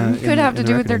doing in the? Could have to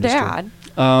do with their dad.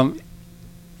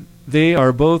 They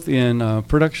are both in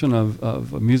production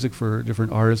of music for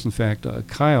different artists. In fact,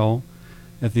 Kyle,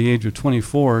 at the age of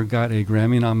 24, got a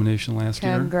Grammy nomination last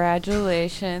year.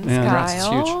 Congratulations, And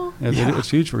Kyle. It's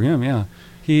huge for him. Yeah,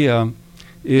 he.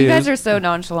 You guys are so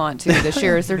nonchalant too this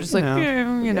year. So they're just like, Like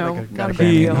not a a big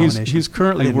deal. He's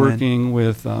currently Didn't win. working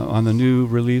with on the new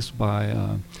release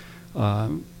by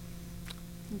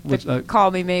Call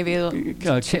Me Maybe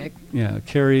chick.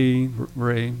 Carrie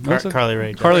Ray. What's it? Carly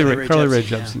Rae. Carly Ray Ray Jepsen,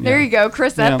 Jepsen. There you go,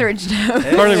 Chris Yeah. Etheridge knows.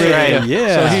 Carly Ray. right. Yeah.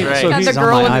 So, Right. so Got he's the on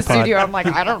girl my in the iPod. studio. I'm like,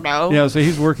 I don't know. Yeah, so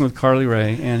he's working with Carly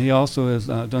Rae, and he also has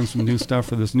done some new stuff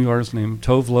for this new artist named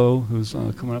Tovlo, who's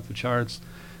coming up the charts,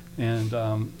 and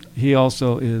he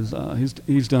also is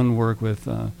he's done work with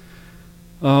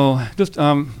just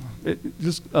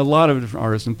a lot of different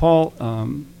artists, and Paul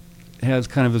has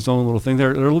kind of his own little thing.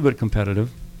 They're a little bit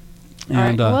competitive, All right.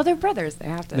 and Well, they're brothers. They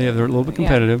have to. they're a little bit Yeah.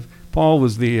 competitive. Paul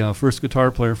was the first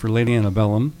guitar player for Lady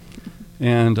Antebellum,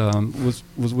 and was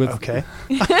with Okay.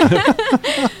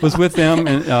 was with them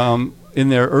and, in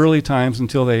their early times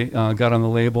until they got on the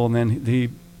label, and then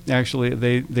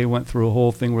they went through a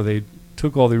whole thing where they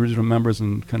took all the original members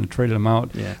and kind of traded them out.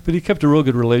 Yeah. But he kept a real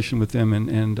good relation with them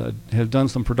and has done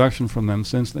some production from them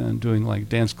since then, doing like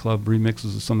dance club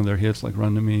remixes of some of their hits like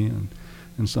Run to Me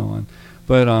and so on.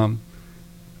 But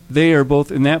they are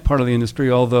both in that part of the industry,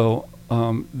 although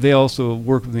they also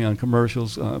work with me on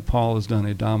commercials. Paul has done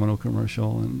a Domino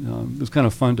commercial, and it was kind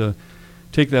of fun to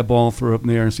take that ball, throw it up in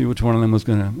the air, and see which one of them was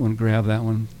going to grab that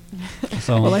one.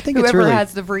 So Well, I think it's Whoever really.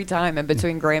 has the free time in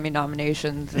between Grammy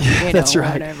nominations, and, That's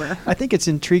right. whatever. I think it's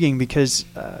intriguing because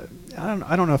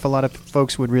I don't know if a lot of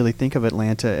folks would really think of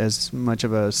Atlanta as much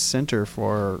of a center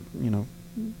for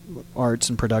arts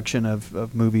and production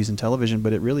of movies and television,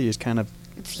 but it really is kind of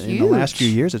It's in the last few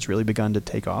huge. years it's really begun to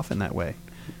take off in that way.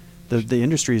 The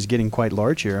industry is getting quite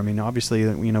large here. I mean, obviously,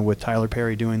 with Tyler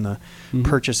Perry doing the Mhm.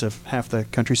 purchase of half the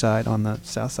countryside on the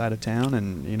south side of town,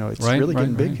 and it's Right, really getting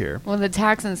right, big right. here. Well, the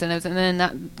tax incentives, and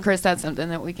then Chris, that's something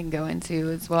that we can go into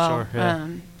as well. Sure, yeah.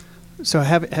 So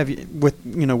have you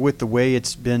with the way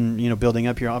it's been building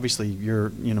up here? Obviously,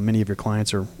 many of your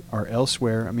clients are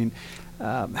elsewhere. I mean,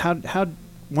 how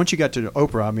once you got to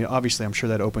Oprah, I mean, obviously, I'm sure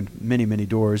that opened many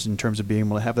doors in terms of being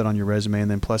able to have that on your resume, and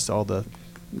then plus all the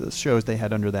shows they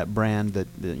had under that brand that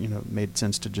made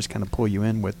sense to just kind of pull you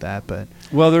in with that. But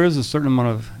well, there is a certain amount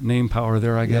of name power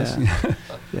there, I guess.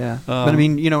 yeah. But I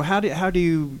mean, how do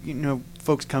you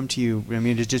folks come to you? I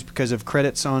mean, is it just because of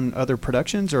credits on other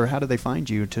productions, or how do they find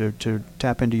you to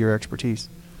tap into your expertise?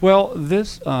 Well,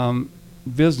 this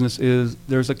business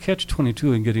there's a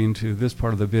catch-22 in getting into this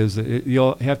part of the biz.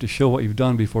 You'll have to show what you've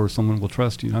done before someone will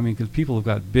trust you. I mean, because people have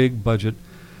got big budget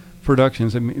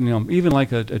productions. I mean, even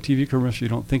like a TV commercial, you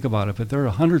don't think about it, but there are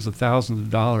hundreds of thousands of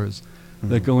dollars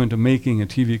that go into making a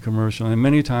TV commercial. And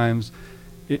many times,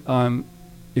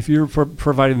 if you're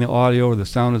providing the audio or the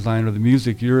sound design or the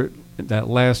music, you're that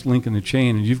last link in the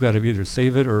chain, and you've got to either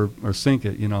save it or sink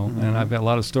it. And I've got a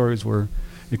lot of stories where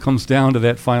it comes down to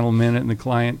that final minute, and the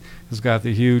client has got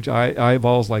the huge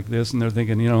eyeballs like this, and they're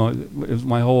thinking, is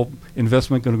my whole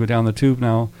investment going to go down the tube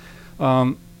now?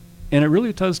 And it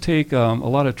really does take a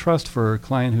lot of trust for a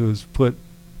client who's put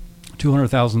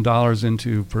 $200,000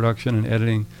 into production and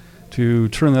editing to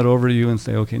turn that over to you and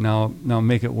say, okay, now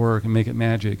make it work and make it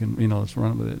magic, and let's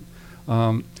run with it.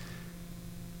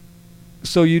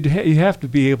 So you have to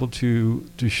be able to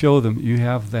show them you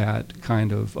have that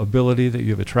kind of ability, that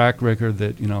you have a track record,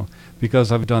 that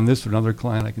because I've done this for another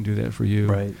client, I can do that for you.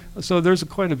 Right. So there's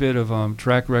quite a bit of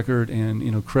track record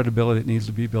and credibility that needs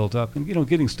to be built up, and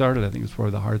getting started, I think, is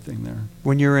probably the hard thing there.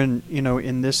 When you're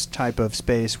in this type of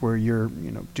space where you're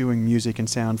doing music and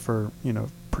sound for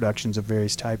productions of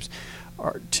various types,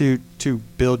 to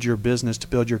build your business, to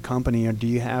build your company, or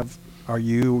are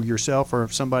you yourself or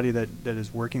somebody that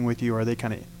is working with you, are they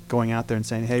kind of going out there and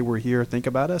saying, hey, we're here, think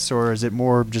about us, or is it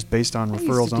more just based on I used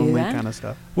referrals to do only that. kind of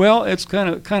stuff? Well, it's kind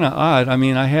of odd. I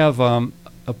mean, I have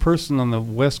a person on the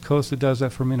West Coast that does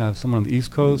that for me, and I have someone on the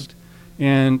East Coast,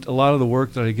 and a lot of the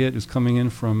work that I get is coming in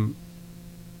from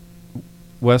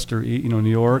West or New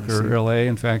York I or see. L.A.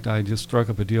 In fact, I just struck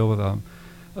up a deal with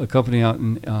a company out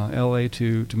in L.A.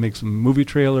 to make some movie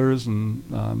trailers,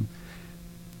 but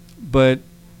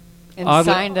And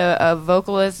oddly- signed a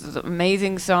vocalist's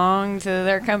amazing song to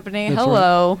their company. That's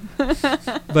Hello.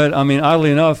 But I mean,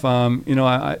 oddly enough,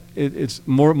 it's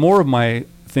more of my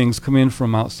things come in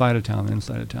from outside of town than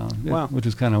inside of town, Wow. which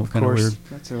is kind of Of course, weird.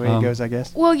 that's the way it goes, I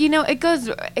guess. Well,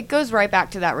 it goes right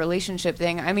back to that relationship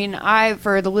thing. I mean,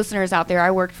 for the listeners out there, I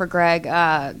worked for Greg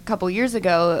a couple years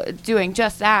ago doing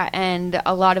just that, and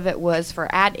a lot of it was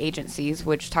for ad agencies,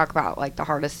 which talk about like the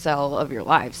hardest sell of your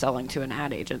life, selling to an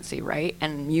ad agency, right?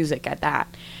 And music at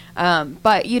that.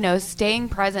 But staying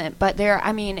present. But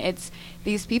it's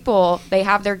these people, they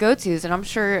have their go-tos, and I'm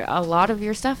sure a lot of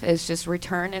your stuff is just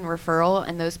return and referral,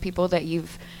 and those people that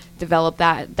you've developed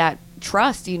that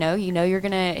trust. You're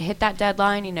gonna hit that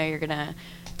deadline. You're gonna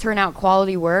turn out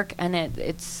quality work, and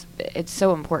it's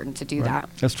so important to do Right. that.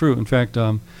 That's true. In fact,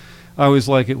 I always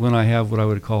like it when I have what I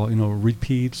would call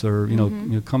repeats or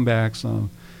comebacks.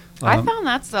 I found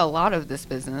that's a lot of this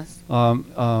business.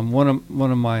 One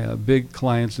of my big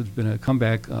clients that's been a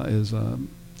comeback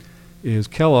is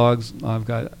Kellogg's. I've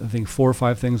got, I think, 4 or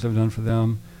 5 things I've done for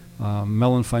them.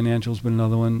 Mellon Financial's been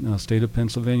another one. State of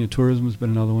Pennsylvania Tourism has been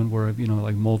another one where I've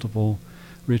like multiple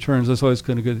returns. That's always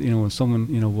kind of good. When someone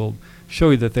will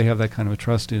show you that they have that kind of a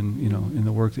trust in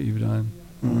the work that you've done.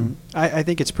 Mhm. I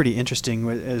think it's pretty interesting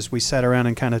as we sat around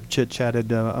and kind of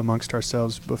chit-chatted amongst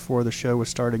ourselves before the show was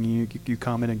starting. You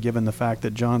commented, given the fact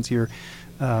that John's here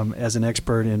as an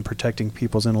expert in protecting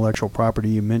people's intellectual property,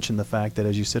 you mentioned the fact that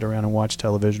as you sit around and watch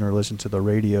television or listen to the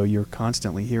radio, you're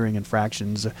constantly hearing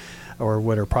infractions or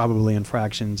what are probably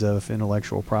infractions of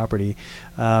intellectual property.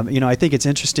 I think it's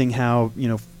interesting how,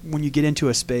 when you get into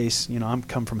a space, I'm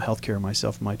come from healthcare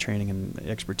myself, my training and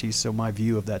expertise, so my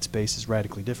view of that space is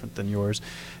radically different than yours.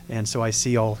 And so I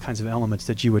see all kinds of elements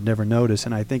that you would never notice.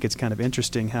 And I think it's kind of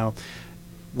interesting how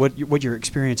what your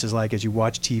experience is like as you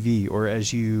watch TV or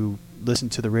as you listen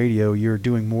to the radio. You're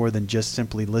doing more than just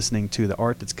simply listening to the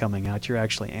art that's coming out. You're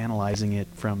actually analyzing it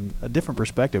from a different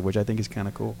perspective, which I think is kind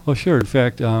of cool. Well, sure. In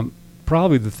fact,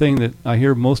 probably the thing that I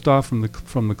hear most often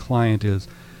from the client is,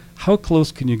 how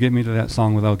close can you get me to that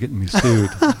song without getting me sued?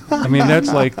 I mean, that's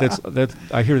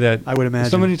I hear that I would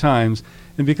imagine so many times,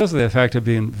 and because of that fact of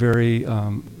being very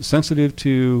sensitive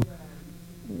to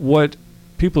what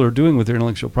people are doing with their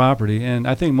intellectual property, and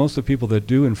I think most of the people that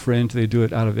do infringe, they do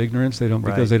it out of ignorance. They don't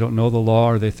because they don't know the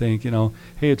law, or they think,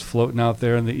 hey, it's floating out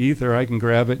there in the ether. I can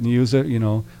grab it and use it.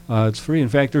 It's free. In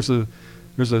fact, there's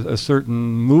a certain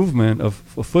movement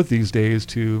afoot these days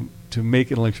to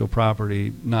make intellectual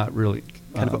property not really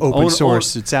kind of open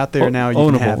source. It's out there now. You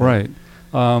ownable, can have it. right?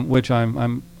 Which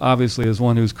I'm obviously, as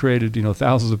one who's created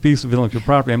thousands of pieces of intellectual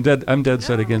property, I'm dead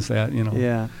set against that.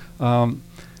 Yeah.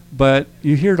 But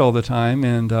you hear it all the time,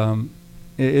 and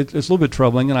it's a little bit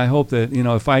troubling. And I hope that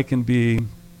if I can be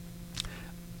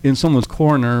in someone's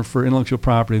corner for intellectual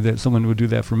property, that someone would do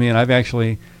that for me. And I've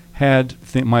actually had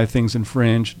my things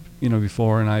infringed,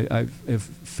 before, and I've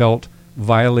felt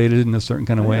violated in a certain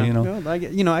kind of way.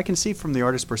 No, I can see from the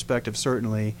artist's perspective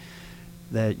certainly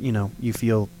that you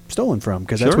feel stolen from,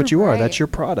 because that's Sure. what you are. Right. That's your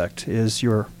product, is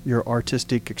your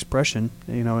artistic expression,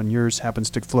 and yours happens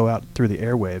to flow out through the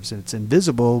airwaves. It's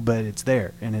invisible, but it's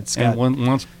there, and it's got,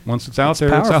 once it's out there,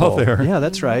 it's powerful. out there. Yeah,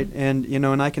 that's right. And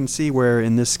and I can see where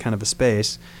in this kind of a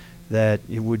space that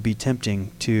it would be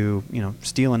tempting to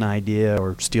steal an idea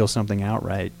or steal something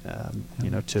outright,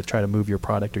 to try to move your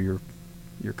product or your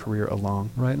career along.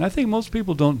 Right, and I think most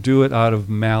people don't do it out of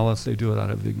malice; they do it out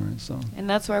of ignorance. So, And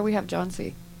that's why we have John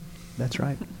C. That's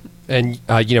right. And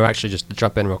actually, just to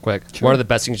jump in real quick, Sure. one of the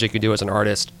best things you can do as an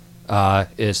artist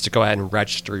is to go ahead and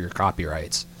register your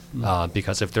copyrights.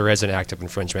 Because if there is an active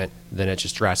infringement, then it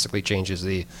just drastically changes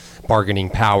the bargaining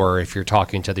power if you're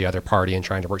talking to the other party and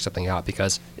trying to work something out.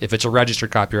 Because if it's a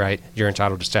registered copyright, you're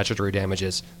entitled to statutory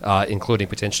damages, including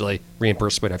potentially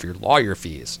reimbursement of your lawyer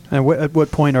fees. And at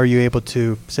what point are you able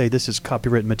to say this is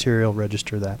copyright material,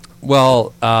 register that?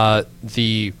 Well,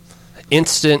 the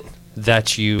instant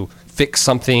that you fix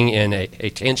something in a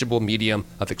tangible medium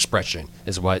of expression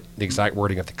is what the exact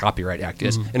wording of the Copyright Act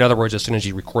is. In other words, as soon as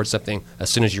you record something, as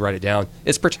soon as you write it down,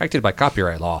 it's protected by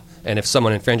copyright law. And if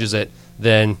someone infringes it,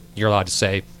 then you're allowed to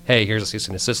say, hey, here's a cease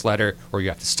and desist letter, or you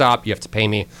have to stop, you have to pay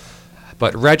me.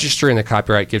 But registering the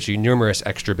copyright gives you numerous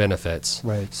extra benefits.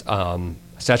 Right.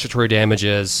 Statutory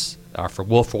damages for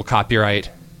willful copyright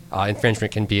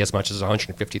infringement can be as much as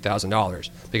 $150,000.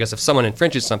 Because if someone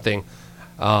infringes something,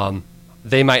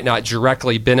 they might not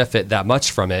directly benefit that much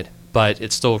from it, but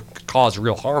it still could cause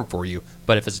real harm for you.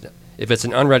 But if If it's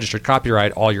an unregistered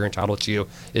copyright, all you're entitled to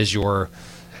is your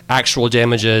actual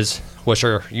damages, which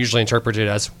are usually interpreted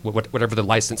as whatever the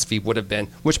license fee would have been,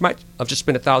 which might have just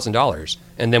been $1,000,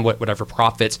 and then whatever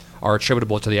profits are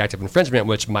attributable to the act of infringement,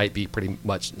 which might be pretty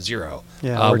much zero.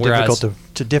 Yeah, or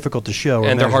difficult to show.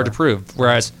 And they're hard to prove.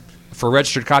 Whereas for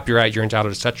registered copyright, you're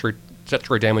entitled to statutory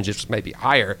damages, which may be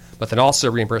higher, but then also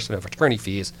reimbursement of attorney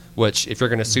fees, which if you're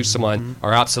going to sue someone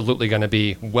are absolutely going to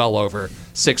be well over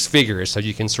 6 figures. So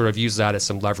you can sort of use that as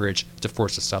some leverage to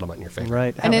force a settlement in your favor.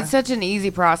 Right. And it's such an easy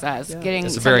process. Getting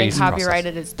It's a very something easy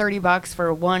copyrighted is $30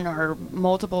 for one or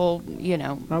multiple,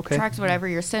 tracks, whatever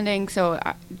you're sending. So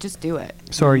just do it.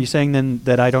 So are you saying then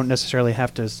that I don't necessarily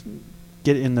have to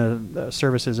get in the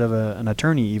services of an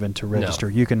attorney even to register?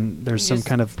 No. You can. There's some just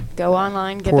kind of go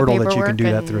online, get portal the that you paperwork can do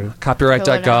that and through.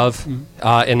 Copyright.gov,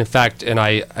 and in fact, and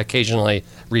I occasionally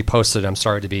repost it. I'm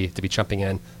sorry to be jumping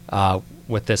in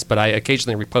with this, but I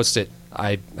occasionally repost it.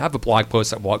 I have a blog post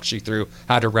that walks you through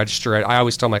how to register it. I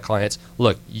always tell my clients,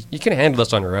 look, you can handle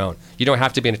this on your own. You don't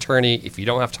have to be an attorney if you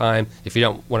don't have time. If you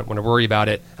don't want to worry about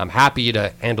it, I'm happy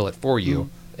to handle it for you.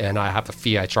 And I have a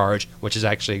fee I charge, which is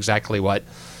actually exactly what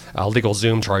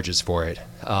LegalZoom charges for it.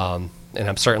 And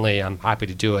I'm happy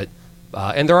to do it.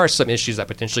 And there are some issues that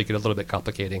potentially get a little bit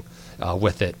complicating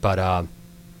with it, but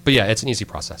yeah, it's an easy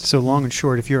process. So long and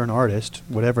short, if you're an artist,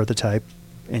 whatever the type,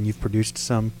 and you've produced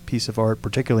some piece of art,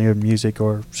 particularly of music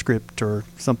or script or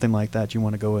something like that, you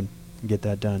want to go and get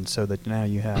that done so that now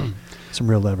you have some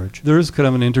real leverage. There is kind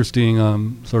of an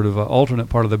interesting sort of alternate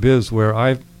part of the biz where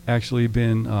I've actually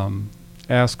been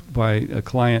asked by a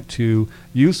client to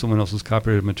use someone else's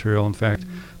copyrighted material. In fact,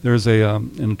 there's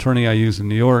an attorney I use in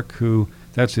New York who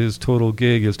that's his total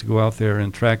gig, is to go out there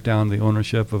and track down the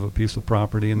ownership of a piece of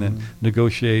property and then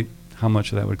negotiate how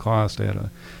much that would cost. I had a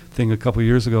thing a couple of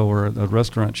years ago where a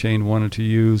restaurant chain wanted to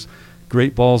use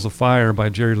Great Balls of Fire by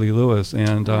Jerry Lee Lewis,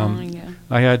 and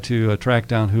I had to track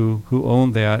down who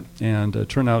owned that, and it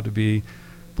turned out to be,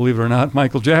 believe it or not,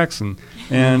 Michael Jackson.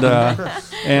 And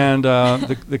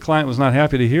the client was not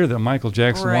happy to hear that Michael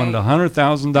Jackson wanted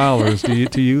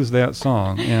 $100,000 to use that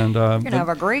song. And you're gonna have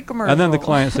a great commercial. And then the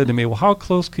client said to me, "Well, how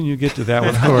close can you get to that?"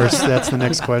 Of course, that's the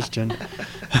next question.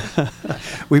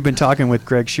 We've been talking with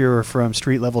Greg Shearer from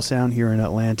Street Level Sound here in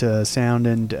Atlanta, sound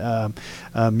and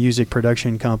music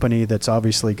production company that's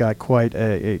obviously got quite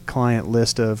a client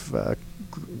list of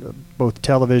both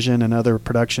television and other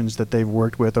productions that they've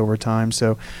worked with over time.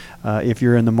 So if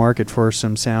you're in the market for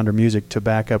some sound or music to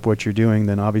back up what you're doing,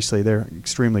 then obviously they're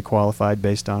extremely qualified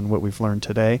based on what we've learned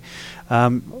today.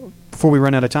 Before we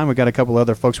run out of time, we've got a couple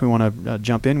other folks we want to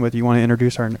jump in with. You want to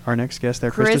introduce our next guest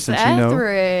there, Krista, Chris since you know?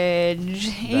 Etheridge.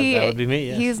 That would be me,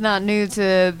 yes. He's not new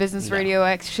to Business Radio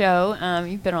X show.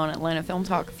 You've been on Atlanta Film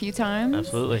Talk a few times.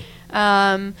 Absolutely.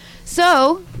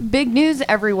 So, big news,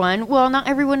 everyone. Well, not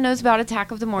everyone knows about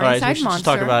Attack of the Morningside we should Monster.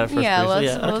 just talk about it first briefly.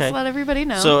 Let's let everybody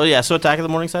know. So Attack of the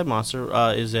Morningside Monster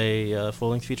is a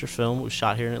full-length feature film. It was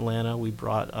shot here in Atlanta. We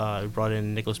brought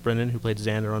in Nicholas Brennan, who played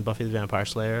Xander on Buffy the Vampire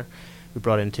Slayer. We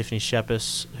brought in Tiffany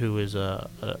Shepis, who is an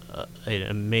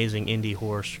amazing indie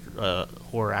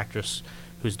horror actress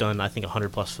who's done, I think,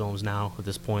 100+ films now at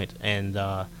this point. And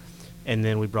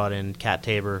then we brought in Kat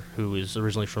Tabor, who is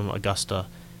originally from Augusta,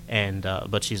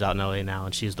 but she's out in LA now,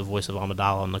 and she's the voice of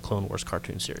Amidala in the Clone Wars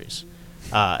cartoon series.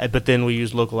 But then we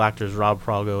used local actors Rob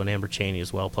Prago and Amber Chaney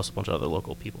as well, plus a bunch of other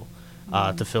local people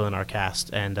to fill in our cast.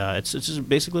 And it's just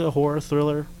basically a horror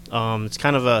thriller.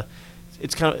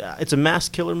 It's a mass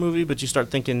killer movie, but you start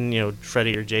thinking,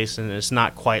 Freddy or Jason, and it's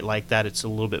not quite like that. It's a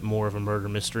little bit more of a murder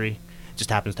mystery. It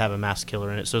just happens to have a mass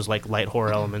killer in it. So it's like light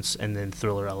horror elements and then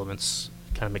thriller elements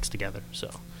kind of mixed together. So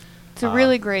it's a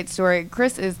really great story.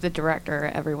 Chris is the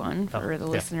director, everyone, for the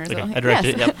listeners. Okay. Yes. I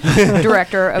directed it, yep.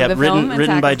 Director of the film.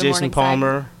 Written by Attack of the Jason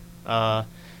Morningside. Palmer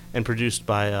and produced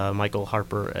by Michael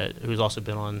Harper, who's also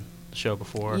been on the show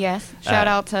before. Yes. Shout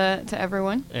out to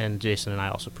everyone. And Jason and I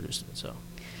also produced it.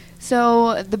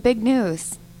 So the big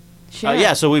news. So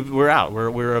we're out.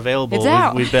 We're available. It's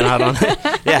out. We've been out on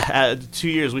 2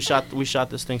 years. We shot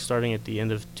this thing starting at the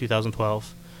end of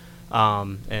 2012,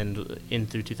 and in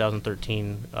through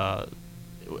 2013,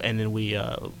 and then we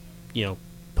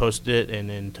posted it and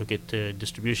then took it to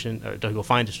distribution or to go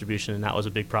find distribution, and that was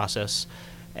a big process.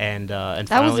 And that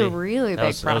finally, was a really big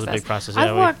process. That was a big process.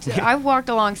 I've walked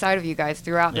alongside of you guys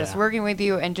throughout this, Yeah. working with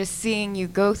you, and just seeing you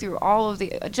go through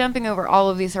jumping over all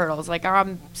of these hurdles. Like,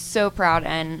 I'm so proud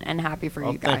and happy for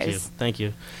you guys. Thank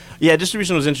you. Yeah,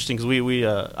 distribution was interesting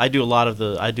because I do a lot of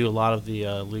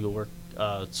the legal work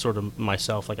sort of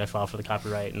myself. Like, I filed for the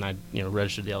copyright and I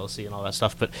registered the LLC and all that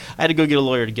stuff. But I had to go get a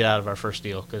lawyer to get out of our first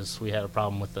deal because we had a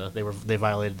problem with they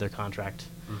violated their contract.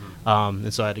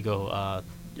 And so I had to go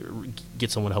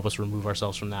get someone to help us remove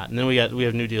ourselves from that. And then we have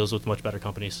new deals with much better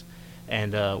companies,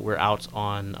 and we're out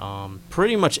on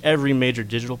pretty much every major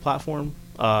digital platform.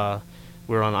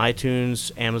 We're on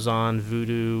iTunes, Amazon,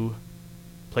 Vudu,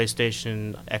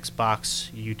 PlayStation,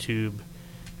 Xbox, YouTube.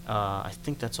 I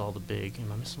think that's all the big.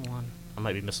 Am I missing one? I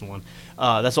might be missing one.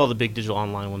 That's all the big digital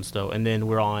online ones, though. And then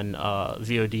we're on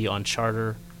VOD on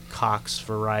Charter, Cox,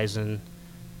 Verizon,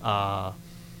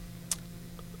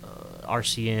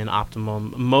 RCN,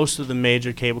 Optimum. Most of the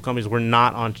major cable companies. We're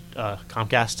not on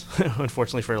Comcast,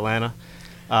 unfortunately for Atlanta.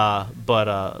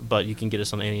 But you can get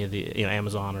us on any of the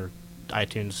Amazon or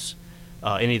iTunes,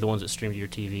 any of the ones that stream to your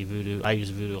TV. Vudu. I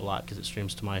use Vudu a lot because it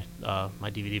streams to my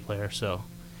my DVD player. So.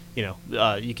 You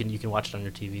can watch it on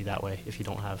your TV that way if you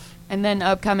don't have. And then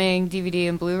upcoming DVD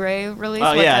and Blu-ray release.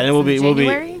 And we'll be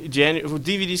January?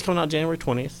 DVD's coming out January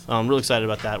 20th. I'm really excited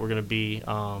about that. We're gonna be.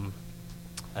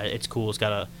 It's cool. It's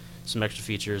got some extra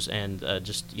features, and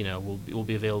we'll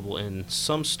be available in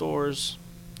some stores.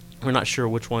 We're not sure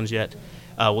which ones yet.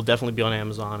 We'll definitely be on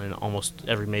Amazon and almost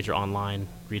every major online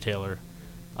retailer.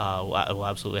 Will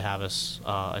absolutely have us,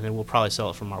 and then we'll probably sell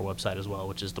it from our website as well,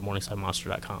 which is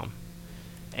themorningsidemonster.com.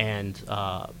 And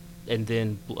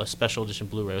then a special edition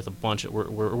Blu-ray with a bunch of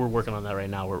we're working on that right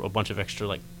now. We're a bunch of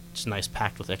extra just nice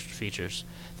packed with extra features.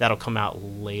 That'll come out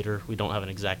later. We don't have an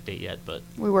exact date yet, but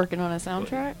we're working on a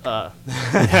soundtrack.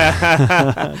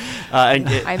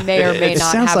 I may or may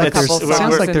not have a couple songs.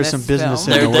 Sounds like there's some business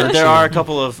in the works. There are a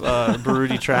couple of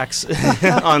Baruti tracks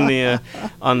on the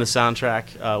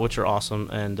soundtrack, which are awesome.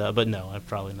 And but no, I'm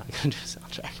probably not going to do a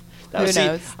soundtrack. Who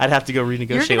knows? I'd have to go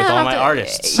renegotiate with all my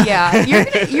artists. Yeah,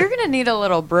 you're gonna need a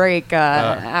little break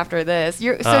after this. So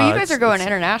you guys are going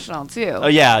international too. Oh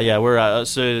yeah. We're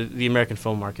so the American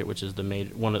film market, which is the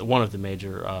one of the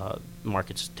major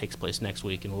markets, takes place next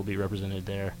week, and we'll be represented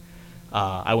there.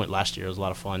 I went last year; it was a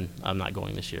lot of fun. I'm not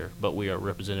going this year, but we are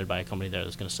represented by a company there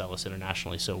that's going to sell us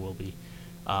internationally. So we'll be.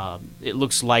 It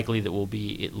looks likely that we'll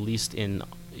be at least in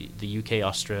the UK,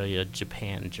 Australia,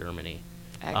 Japan, Germany.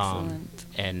 Excellent.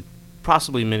 And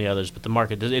possibly many others, but the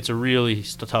market, it's a really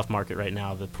tough market right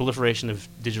now. The proliferation of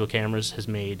digital cameras has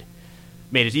made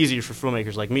it easier for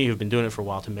filmmakers like me who've been doing it for a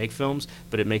while to make films,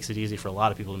 but it makes it easy for a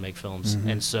lot of people to make films. Mm-hmm.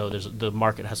 And so the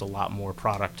market has a lot more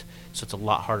product, so it's a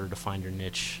lot harder to find your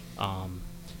niche.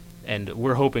 And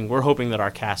we're hoping that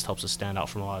our cast helps us stand out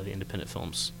from a lot of the independent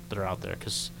films that are out there,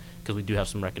 because we do have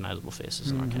some recognizable faces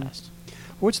in our cast.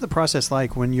 What's the process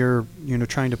like when you're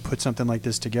trying to put something like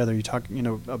this together? You talk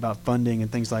about funding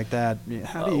and things like that.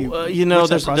 How do you?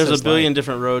 There's a billion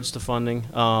different roads to funding.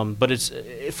 But it's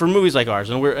for movies like ours,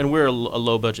 and we're a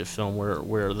low budget film.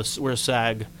 We're a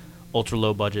SAG ultra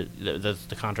low budget. That's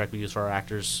the contract we use for our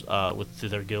actors through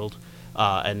their guild,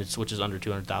 which is under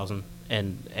 $200,000.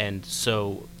 And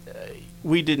so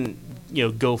we didn't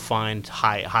go find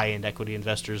high end equity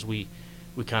investors. We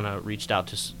kind of reached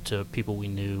out to people we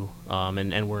knew,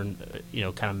 and we're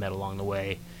kind of met along the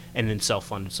way, and then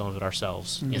self-funded some of it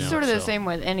ourselves. It's sort of the same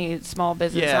with any small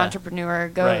business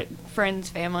entrepreneur. Friends,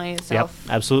 family,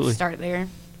 absolutely. Start there.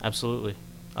 Absolutely.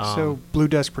 So Blue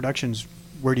Desk Productions,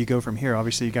 where do you go from here?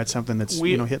 Obviously, you got something that's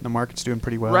hitting the market's doing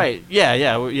pretty well. Right.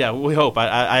 Yeah. We hope.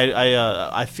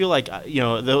 I feel like the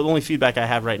only feedback I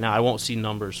have right now, I won't see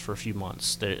numbers for a few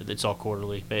months. It's all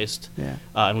quarterly based. Yeah.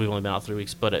 And we've only been out 3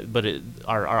 weeks, but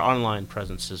our online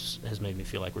presence has made me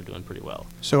feel like we're doing pretty well.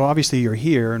 So obviously you're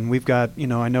here, and we've got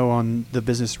I know on the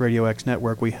Business Radio X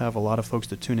network we have a lot of folks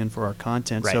that tune in for our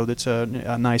content. Right. So that's a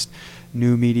nice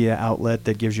new media outlet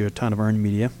that gives you a ton of earned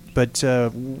media. But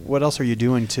what else are you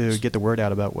doing to get the word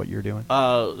out about what you're doing?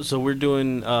 So we're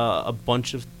doing a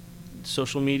bunch of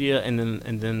social media, and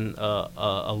then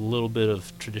a little bit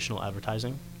of traditional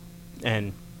advertising,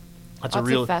 and that's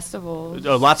lots of festivals.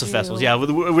 Lots of festivals. Yeah,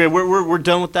 we're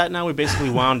done with that now. We basically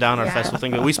wound down our festival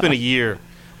thing. We spent a year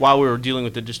while we were dealing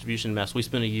with the distribution mess. We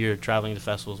spent a year traveling to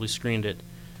festivals. We screened at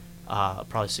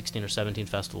probably 16 or 17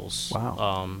 festivals.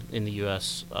 Wow. In the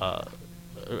U.S.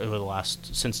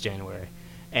 Since January.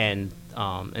 And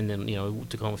then we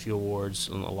took home a few awards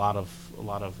and a lot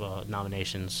of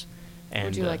nominations. And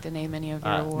would you like to name any of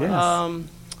your awards? Yeah.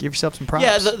 Give yourself some props.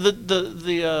 Yeah,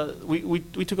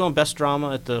 we took home Best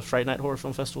Drama at the Fright Night Horror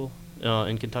Film Festival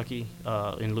in Kentucky,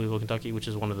 in Louisville, Kentucky, which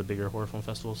is one of the bigger horror film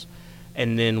festivals.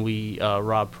 And then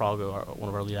Rob Pralgo, one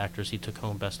of our lead actors, he took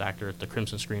home Best Actor at the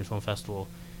Crimson Screen Film Festival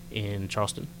in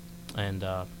Charleston. And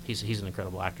he's an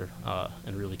incredible actor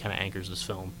and really kind of anchors this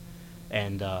film.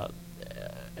 And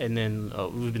then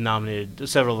we've been nominated.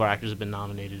 Several of our actors have been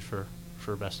nominated for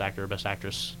Best Actor or Best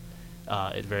Actress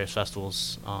at various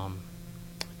festivals. I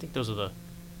think those are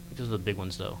the big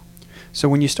ones, though. So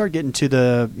when you start getting to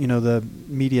the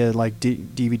media like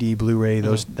DVD, Blu-ray,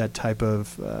 that type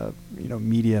of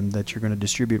medium that you're going to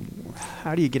distribute,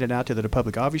 how do you get it out to the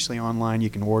public? Obviously online you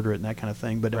can order it and that kind of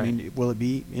thing, but I mean, will it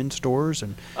be in stores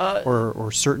and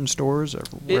or certain stores or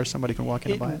where somebody can walk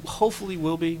in and buy it? Hopefully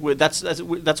will be. That's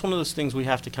one of those things we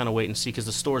have to kind of wait and see, because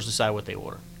the stores decide what they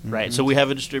order, right? So we have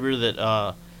a distributor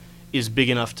that is big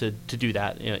enough to do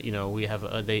that. We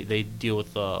have they deal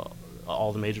with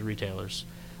all the major retailers.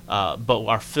 But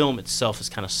our film itself is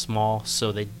kind of small,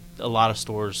 so a lot of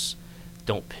stores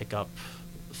don't pick up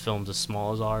films as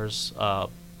small as ours. How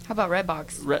about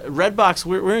Redbox? Redbox,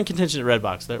 we're in contention at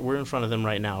Redbox. We're in front of them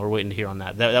right now. We're waiting to hear on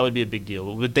that. That would be a big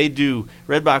deal. But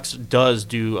Redbox does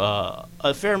do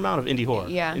a fair amount of indie horror.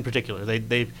 Yeah. In particular,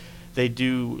 they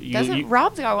do.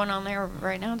 Rob's got one on there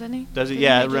right now, doesn't he? Does it?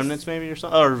 Yeah, Remnants maybe or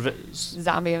something. Or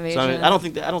Zombie Invasion. I don't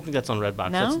think that's on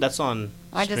Redbox. No? That's on.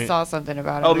 I just saw something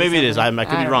about it. Oh, maybe it is. I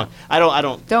could be wrong. I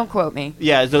don't. Don't quote me.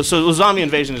 Yeah. So Zombie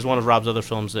Invasion is one of Rob's other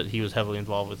films that he was heavily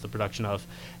involved with the production of,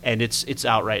 and it's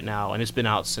out right now, and it's been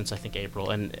out since I think April,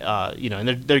 and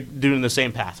and they're doing the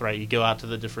same path, right? You go out to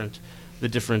the different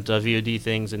VOD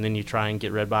things, and then you try and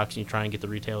get Redbox, and you try and get the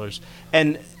retailers,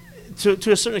 and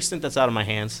to a certain extent, that's out of my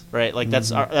hands, right? Like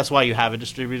that's why you have a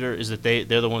distributor, is that they're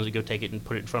the ones that go take it and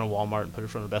put it in front of Walmart, and put it in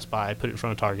front of Best Buy, put it in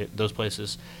front of Target, those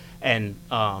places. And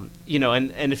and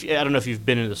if I don't know if you've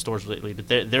been into the stores lately, but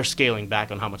they're scaling back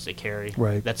on how much they carry.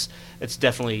 Right. It's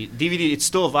definitely DVD. It's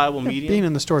still a viable medium. Being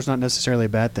in the store is not necessarily a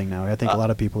bad thing now. I think a lot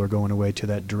of people are going away to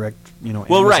that direct,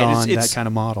 Amazon, it's that kind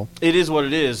of model. It is what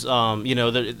it is. A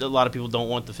lot of people don't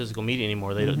want the physical media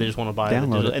anymore. They just want to buy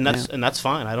Download it, and that's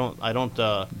fine. I don't.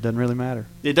 Doesn't really matter.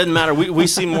 It doesn't matter. We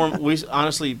see more. We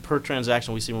honestly, per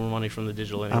transaction, we see more money from the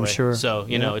digital anyway. I'm sure. So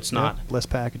it's not less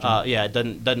packaging. it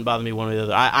doesn't bother me one way or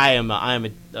the other. I am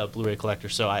a Blu-ray collector,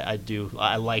 so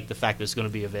I like the fact that it's going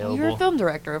to be available. Well, you're a film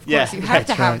director, of Yeah, course. You have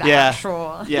to have the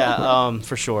actual. Yeah,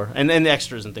 for sure. And the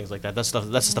extras and things like that. That's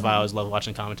the stuff I always love,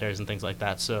 watching commentaries and things like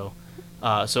that. So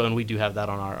and we do have that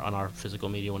on our physical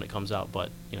media when it comes out.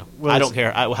 But I don't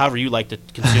care. However you like to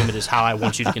consume it is how I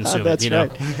want you to consume That's it.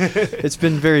 Right. It's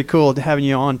been very cool having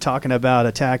you on talking about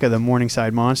Attack of the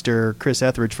Morningside Monster. Chris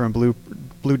Etheridge from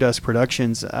Blue Dust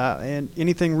Productions. And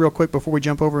anything real quick before we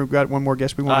jump over? We've got one more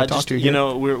guest we want to talk to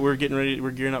here. We're getting ready.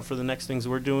 We're gearing up for the next things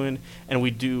we're doing, and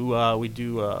we do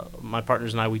my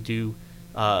partners and I, we do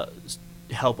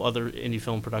help other indie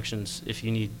film productions. If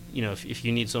you need if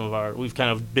you need some of our, we've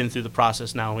kind of been through the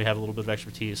process now, and we have a little bit of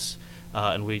expertise,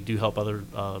 and we do help other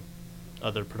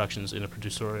productions in a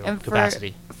producerial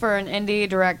capacity. For an indie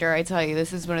director, I tell you,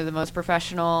 this is one of the most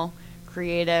professional,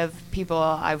 creative people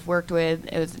I've worked with.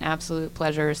 It was an absolute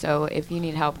pleasure. So if you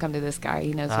need help, come to this guy.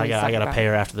 He knows what he's talking about. I got to pay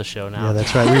her after the show now. Yeah,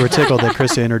 that's right. We were tickled that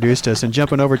Krista introduced us. And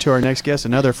jumping over to our next guest,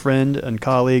 another friend and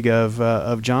colleague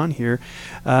of John here.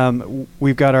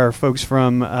 We've got our folks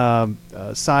from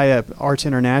SIA Arts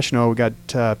International. We got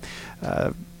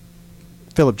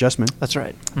Philip Justman. That's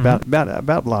right.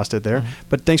 About lost it there.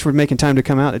 But thanks for making time to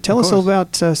come out. Tell us a little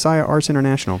about SIA Arts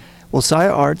International. Well,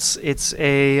 SIA Arts, it's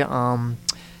a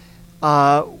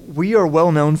we are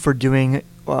well known for doing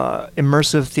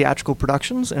immersive theatrical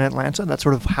productions in Atlanta. That's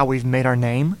sort of how we've made our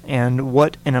name. And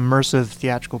what an immersive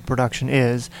theatrical production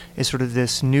is sort of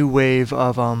this new wave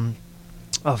of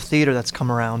theater that's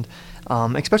come around,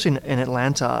 especially in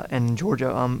Atlanta and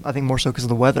Georgia. I think more so because of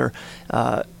the weather.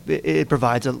 It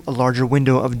provides a larger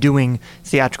window of doing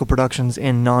theatrical productions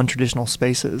in non-traditional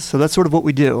spaces. So that's sort of what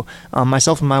we do.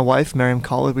 Myself and my wife, Miriam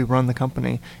Collard, we run the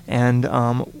company. And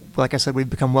like I said, we've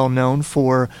become well known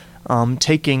for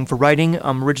writing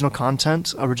original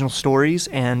content, original stories,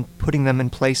 and putting them in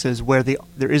places where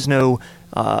there is no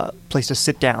place to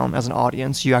sit down as an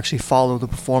audience. You actually follow the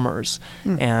performers,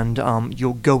 and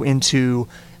you'll go into,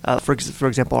 for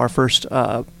example, our first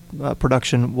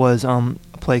production was a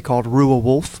play called Rua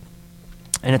Wolf,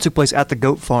 and it took place at the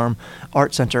Goat Farm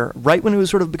Art Center, right when it was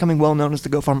sort of becoming well known as the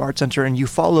Goat Farm Art Center, and you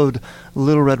followed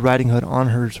Little Red Riding Hood on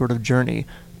her sort of journey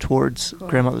towards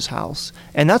grandmother's house.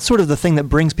 And that's sort of the thing that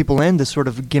brings people in, this sort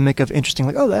of gimmick of interesting,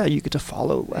 like, you get to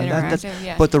follow. And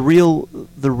but the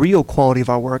real quality of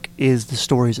our work is the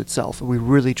stories itself. We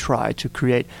really try to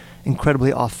create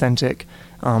incredibly authentic,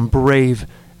 brave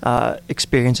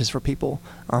experiences for people,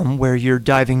 where you're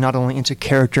diving not only into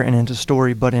character and into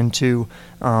story, but into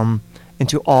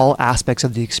all aspects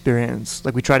of the experience.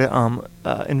 Like, we try to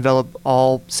envelop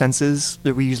all senses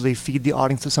that we usually feed the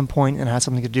audience at some point, and it has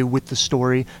something to do with the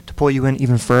story to pull you in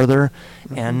even further.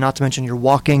 And not to mention, you're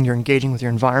walking, you're engaging with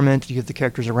your environment, you have the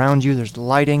characters around you, there's the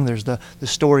lighting, there's the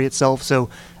story itself. So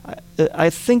I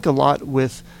think a lot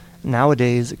with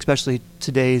nowadays, especially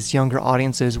today's younger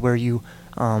audiences, where you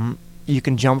you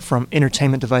can jump from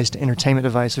entertainment device to entertainment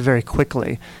device very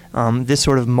quickly. This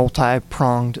sort of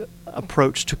multi-pronged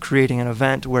approach to creating an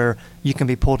event where you can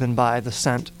be pulled in by the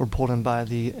scent, or pulled in by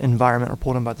the environment, or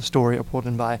pulled in by the story, or pulled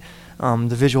in by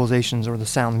the visualizations or the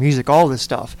sound, music, all this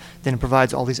stuff, then it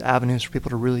provides all these avenues for people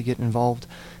to really get involved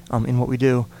in what we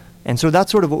do. And so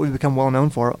that's sort of what we've become well known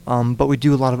for. But we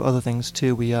do a lot of other things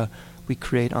too. We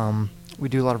create. We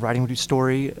do a lot of writing. We do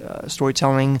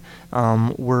storytelling.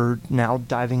 We're now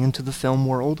diving into the film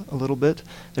world a little bit.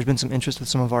 There's been some interest with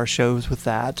some of our shows with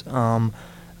that.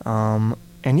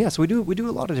 And yes, we do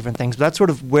a lot of different things. But that's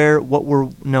sort of what we're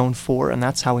known for, and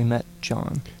that's how we met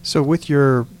John. So with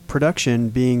your production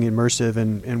being immersive,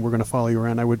 and we're going to follow you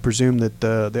around, I would presume that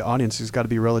the audience has got to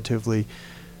be relatively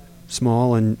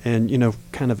small and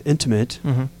kind of intimate.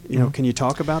 Mm-hmm. Can you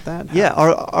talk about that? Yeah,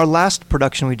 our last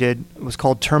production we did was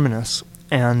called Terminus,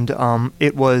 and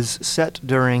it was set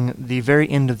during the very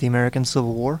end of the American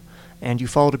Civil War. And you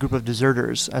followed a group of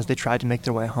deserters as they tried to make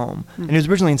their way home. Mm-hmm. And it was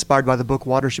originally inspired by the book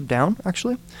Watership Down,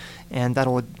 actually, and that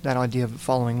idea of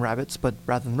following rabbits, but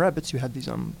rather than rabbits, you had these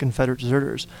Confederate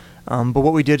deserters. But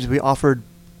what we did is we offered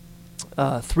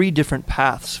 3 different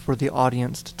paths for the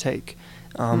audience to take,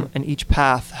 and each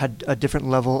path had a different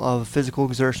level of physical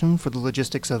exertion for the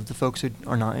logistics of the folks who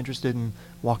are not interested in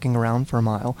walking around for a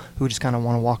mile, who just kind of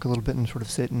want to walk a little bit and sort of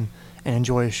sit and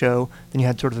enjoy a show. Then you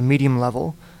had sort of a medium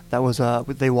level. That was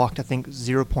they walked, I think,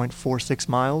 0.46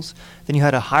 miles. Then you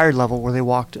had a higher level where they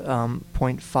walked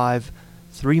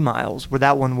 0.53 miles. Where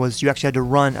that one was, you actually had to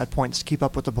run at points to keep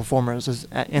up with the performers.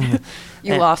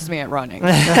 You lost me at running.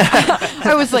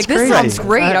 I was like, this sounds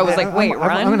great. I was like, wait,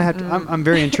 run? I'm gonna have to. I'm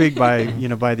very intrigued by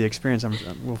by the experience.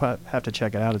 We'll have to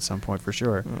check it out at some point for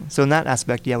sure. So in that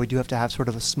aspect, yeah, we do have to have sort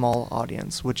of a small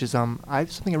audience, which is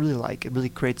something I really like. It really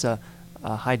creates a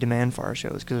high demand for our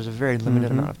shows because there's a very limited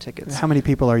amount of tickets. How many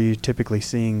people are you typically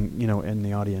seeing, in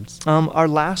the audience? Our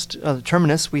last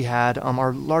Terminus, we had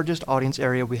our largest audience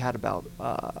area. We had about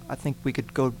I think we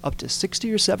could go up to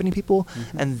 60 or 70 people,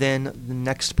 and then the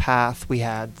next path we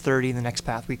had 30. The next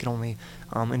path we could only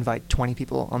invite 20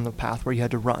 people on the path where you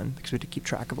had to run because we had to keep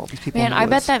track of all these people. Man, I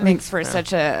bet that makes for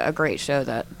such a great show,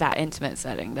 that intimate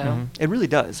setting, though. It really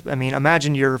does. I mean,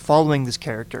 imagine you're following this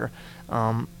character.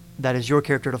 That is your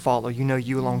character to follow.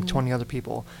 You along with 20 other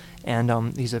people.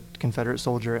 And he's a Confederate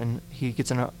soldier, and he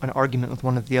gets in an argument with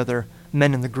one of the other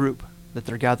men in the group that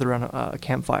they're gathered around a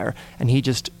campfire. And he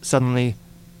just suddenly,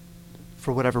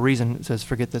 for whatever reason, says,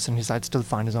 forget this, and he decides to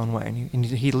find his own way. And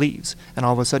he leaves. And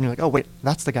all of a sudden you're like, oh, wait,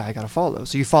 that's the guy I got to follow.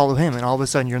 So you follow him, and all of a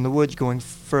sudden you're in the woods going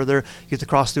further. You have to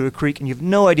cross through a creek, and you have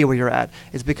no idea where you're at.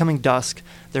 It's becoming dusk.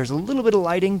 There's a little bit of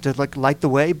lighting to light the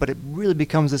way, but it really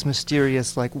becomes this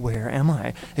mysterious, where am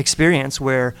I experience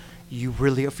where you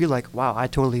really feel like, wow,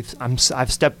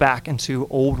 I've stepped back into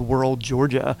old world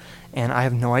Georgia, and I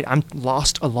have no idea. I'm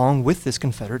lost along with this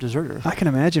Confederate deserter. I can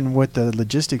imagine what the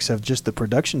logistics of just the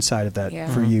production side of that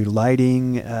for you,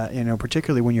 lighting,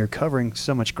 particularly when you're covering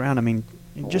so much ground. I mean,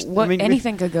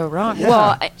 anything could go wrong. Yeah,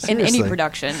 well, seriously. in any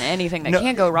production, anything that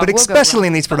can go wrong, but will especially go wrong.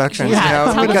 in these productions,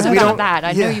 tell because us we about don't. that.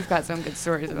 I know you've got some good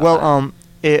stories about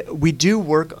that. Well, we do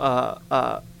work.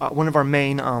 One of our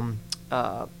main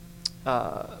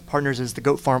partners is the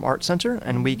Goat Farm Art Center,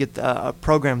 and we get a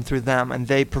program through them, and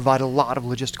they provide a lot of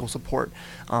logistical support.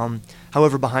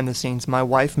 However, behind the scenes, my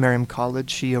wife, Miriam College,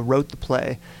 she wrote the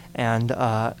play, and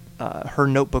her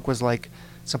notebook was like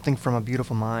something from A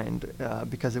Beautiful Mind,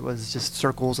 because it was just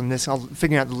circles and this,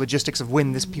 figuring out the logistics of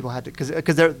when this people had to, because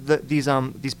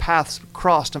these paths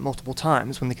crossed at multiple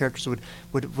times when the characters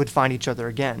would find each other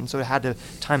again, so it had to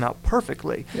time out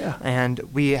perfectly. Yeah. And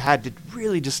we had to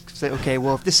really just say, okay,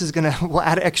 well, if this is we'll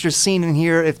add an extra scene in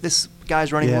here if this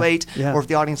guy's running late, or if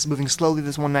the audience is moving slowly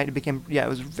this one night. It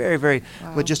was very, very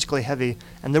logistically heavy,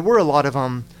 and there were a lot of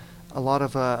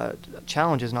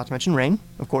challenges, not to mention rain,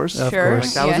 of course. Sure.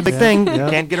 That was a big thing. Yeah.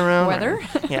 Can't get around. Weather?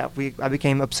 Yeah, I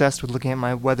became obsessed with looking at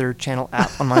my Weather Channel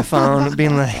app on my phone,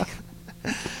 being like,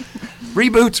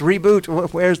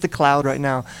 reboot, where's the cloud right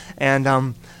now? And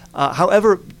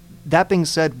however, that being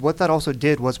said, what that also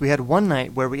did was we had one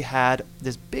night where we had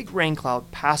this big rain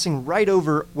cloud passing right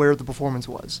over where the performance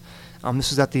was.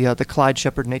 This was at the Clyde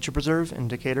Shepherd Nature Preserve in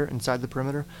Decatur, inside the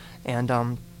perimeter. And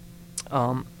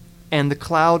the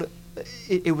cloud,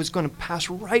 it was going to pass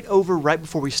right over right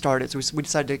before we started. So we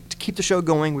decided to keep the show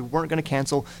going. We weren't going to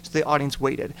cancel, so the audience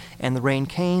waited. And the rain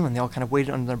came, and they all kind of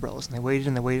waited under their umbrellas. And they waited,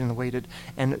 and they waited, and they waited.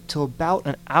 And until about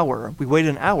an hour, we waited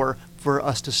an hour for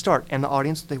us to start. And the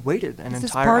audience, they waited an entire hour. This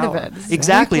is part of it.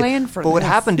 Exactly. We planned for but what this.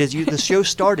 happened is the show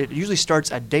started, it usually starts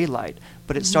at daylight,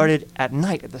 but it started at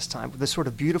night at this time with this sort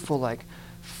of beautiful,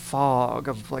 fog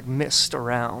of like mist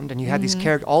around, and you had these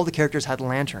characters. All the characters had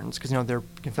lanterns because they're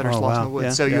Confederates lost in the woods.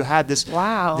 Yeah. So you had this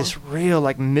this real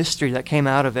like mystery that came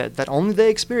out of it that only they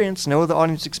experienced. No other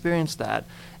audience experienced that,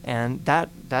 and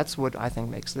that's what I think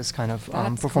makes this kind of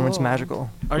performance magical.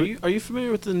 Are you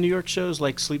familiar with the New York shows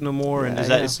like Sleep No More? And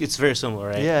Yeah, it's very similar,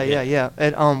 right? Yeah.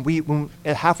 And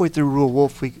halfway through Rule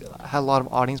Wolf, we had a lot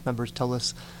of audience members tell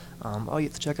us, "Oh, you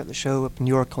have to check out the show up in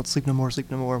New York called Sleep No More, Sleep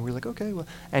No More." And we're like, "Okay." Well,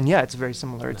 and yeah, it's very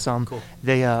similar. It's cool.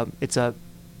 It's a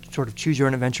sort of choose your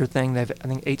own adventure thing. They have, I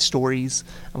think, 8 stories.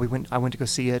 And I went to go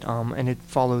see it, and it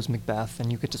follows Macbeth,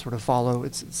 and you get to sort of follow.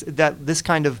 It's that this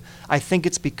kind of. I think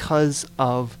it's because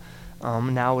of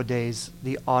nowadays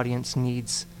the audience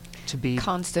needs to be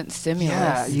constant stimulus.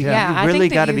 Yeah, you I really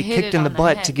think got that to be you hit kicked it in the on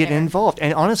butt head to get there. involved.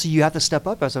 And honestly, you have to step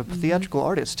up as a theatrical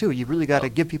artist too. You really got to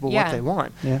give people what Yeah. they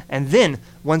want. Yeah. And then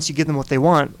once you give them what they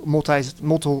want,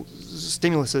 multiple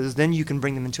stimuluses, then you can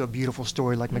bring them into a beautiful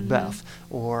story like Macbeth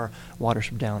or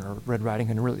Watership Down or Red Riding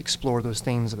Hood and really explore those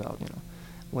themes about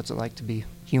what's it like to be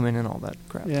human and all that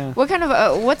crap. Yeah. What kind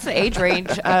of what's the age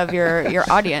range of your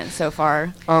audience so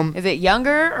far? Is it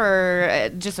younger or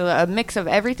just a mix of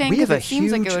everything? We have 'Cause a it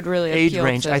seems huge like it would really age appeal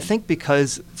range. to- I think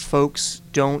because folks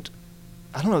don't,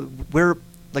 I don't know, we're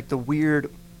like the weird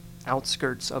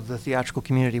outskirts of the theatrical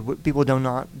community. People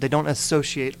they don't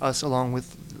associate us along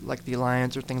with like the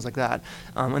Alliance or things like that.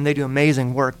 And they do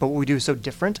amazing work, but what we do is so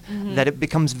different that it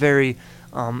becomes very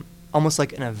almost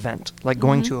like an event, like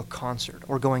going to a concert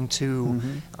or going to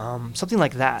something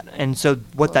like that. And so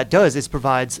what that does is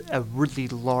provides a really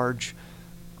large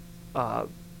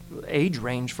age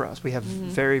range for us. We have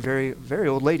very, very, very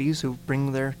old ladies who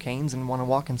bring their canes and want to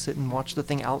walk and sit and watch the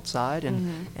thing outside.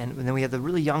 And then we have the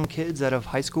really young kids out of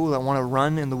high school that want to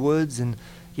run in the woods. And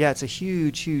yeah, it's a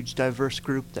huge, huge, diverse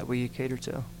group that we cater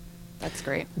to. That's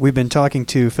great. We've been talking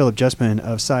to Philip Justman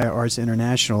of Saya Arts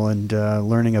International and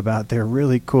learning about their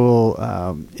really cool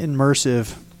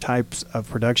immersive types of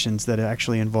productions that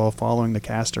actually involve following the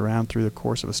cast around through the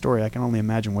course of a story. I can only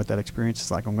imagine what that experience is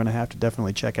like. I'm going to have to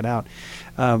definitely check it out.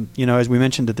 As we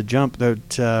mentioned at the jump,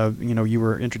 that you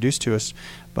were introduced to us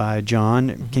by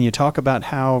John. Can you talk about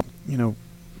how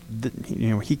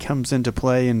he comes into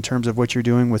play in terms of what you're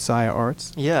doing with Saya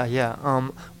Arts? Yeah.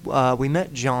 We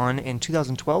met John in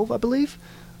 2012, I believe,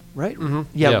 right? Mm-hmm.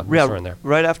 Yeah, around there.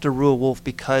 Right after Rule Wolf,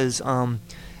 because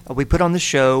we put on the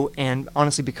show, and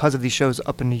honestly, because of these shows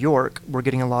up in New York, we're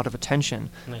getting a lot of attention.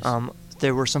 Nice.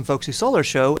 There were some folks who saw our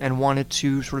show and wanted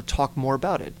to sort of talk more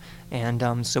about it.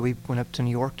 And so we went up to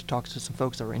New York to talk to some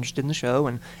folks that were interested in the show,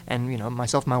 and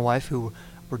myself and my wife, who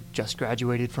were just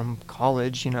graduated from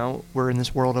college, we're in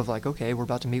this world of like, okay, we're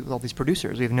about to meet with all these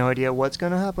producers. We have no idea what's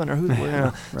going to happen or who's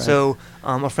Right. So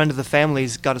a friend of the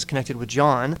family's got us connected with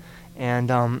John, and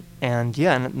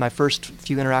my first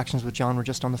few interactions with John were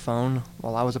just on the phone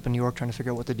while I was up in New York trying to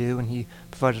figure out what to do, and he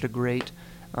provided a great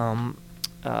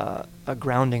a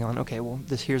grounding on, okay, well,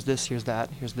 here's this, here's that,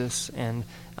 here's this, and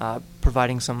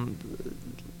providing some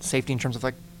safety in terms of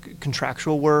like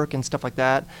contractual work and stuff like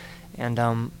that.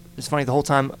 And it's funny, the whole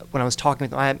time when I was talking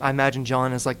with him, I imagined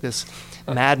John as like this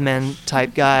Mad Men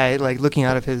type guy, like looking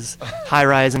out of his high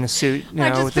rise in a suit, I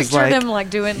just with his pictured like, him like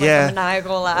doing like yeah, a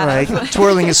maniacal laugh. like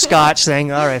twirling his scotch,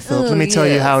 saying, "All right, Philip, let me tell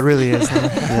you yes. how it really is."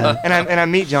 And I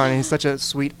meet John, and he's such a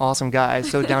sweet, awesome guy,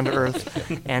 so down to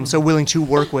earth, and so willing to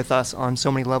work with us on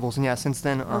so many levels. And yeah, since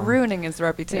then, We're ruining his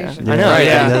reputation. I know, Right,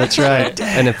 yeah. That's right.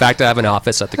 And in fact, I have an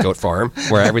office at the goat farm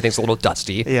where everything's a little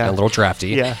dusty Yeah. and a little drafty.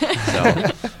 Yeah.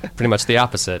 So pretty much the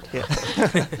opposite.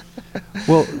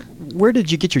 Well, where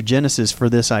did you get your genesis for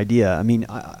this idea? I mean,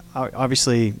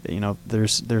 obviously,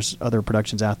 there's other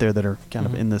productions out there that are kind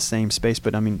of in the same space,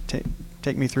 but I mean,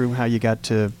 take me through how you got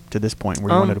to this point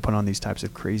where you wanted to put on these types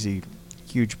of crazy,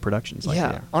 huge productions like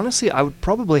that. Honestly, I would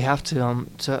probably have to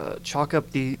chalk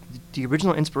up the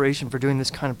original inspiration for doing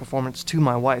this kind of performance to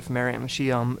my wife, Miriam.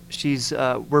 She's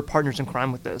we're partners in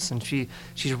crime with this, and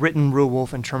she's written Rule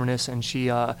Wolf and Terminus, and she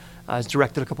has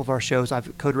directed a couple of our shows.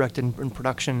 I've co-directed and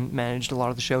production managed a lot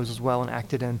of the shows as well and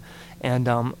acted in.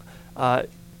 And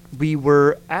we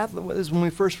were when we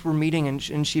first were meeting,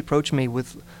 and she approached me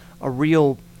with a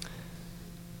real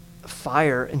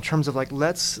fire in terms of like,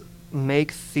 let's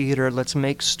make theater, let's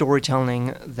make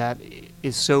storytelling that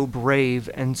is so brave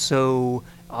and so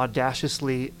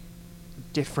audaciously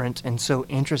different and so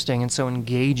interesting and so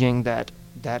engaging that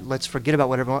that let's forget about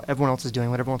what everyone else is doing,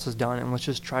 what everyone else has done, and let's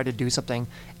just try to do something.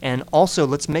 And also,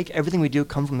 let's make everything we do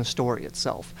come from the story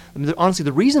itself. I mean, honestly,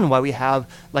 the reason why we have,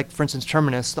 like, for instance,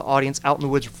 Terminus, the audience out in the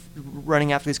woods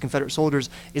running after these Confederate soldiers,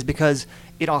 is because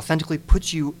it authentically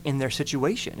puts you in their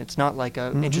situation. It's not like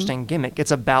an interesting gimmick.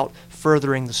 It's about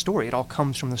furthering the story. It all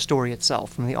comes from the story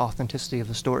itself, from the authenticity of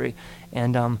the story.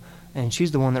 And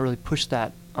she's the one that really pushed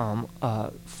that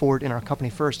forward in our company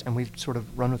first, and we've sort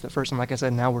of run with it first. And like I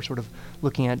said, now we're sort of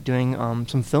looking at doing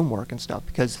some film work and stuff,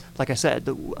 because, like I said,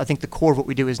 I think the core of what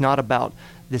we do is not about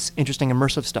this interesting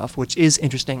immersive stuff, which is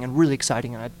interesting and really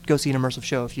exciting. And I'd go see an immersive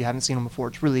show if you haven't seen them before.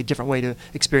 It's really a different way to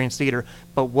experience theater.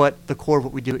 But what the core of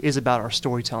what we do is about our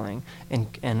storytelling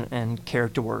and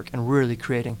character work, and really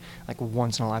creating like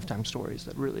once-in-a-lifetime stories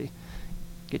that really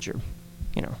get your,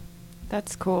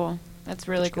 That's cool. That's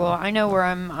really cool. I know where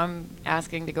I'm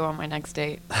asking to go on my next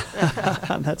date.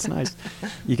 That's nice.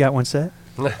 You got one set?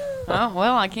 Oh,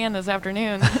 well, I can this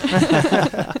afternoon.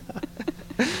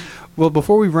 Well,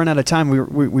 before we run out of time,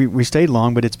 we stayed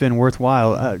long, but it's been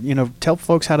worthwhile. Tell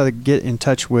folks how to get in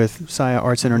touch with Saya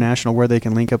Arts International, where they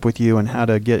can link up with you, and how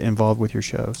to get involved with your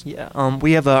shows. Yeah,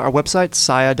 we have our website,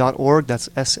 saya.org. That's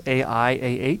SAIAH.org.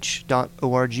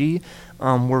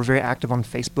 We're very active on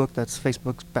Facebook. That's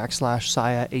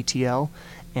Facebook.com/Saya ATL.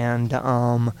 And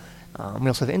we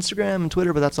also have Instagram and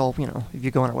Twitter, but that's all, if you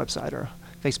go on our website or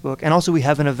Facebook. And also we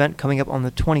have an event coming up on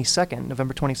the 22nd,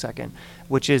 November 22nd,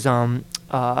 which is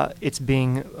it's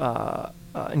being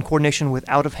in coordination with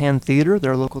Out of Hand Theater.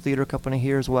 They're a local theater company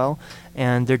here as well.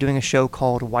 And they're doing a show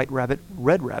called White Rabbit,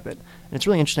 Red Rabbit. And it's a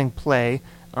really interesting play.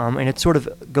 And it sort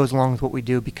of goes along with what we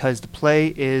do, because the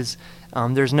play is,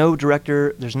 there's no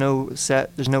director, there's no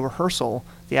set, there's no rehearsal.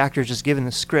 The actor is just given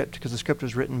the script, because the script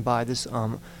was written by this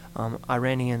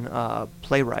Iranian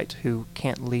playwright who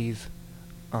can't leave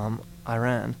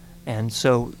Iran. And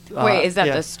so... Wait, is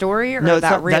that the story, or no,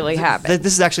 that really happened?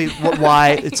 This is actually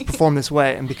why it's performed this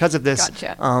way. And because of this,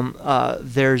 Gotcha.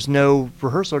 There's no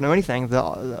rehearsal or no anything.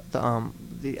 The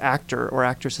actor or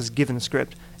actress is given the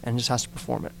script and just has to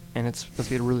perform it. And it's supposed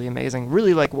to be a really amazing,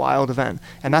 really wild event.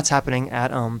 And that's happening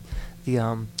at the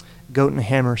Goat and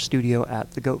Hammer studio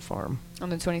at the Goat Farm. On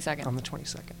the 22nd. On the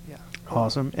 22nd, yeah.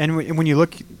 Awesome. And when you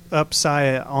look up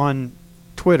Saya on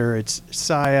Twitter, it's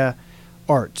Saya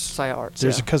Arts. Saya Arts.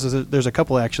 There's a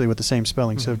couple actually with the same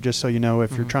spelling. So just so you know,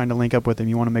 if you're trying to link up with them,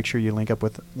 you want to make sure you link up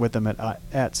with them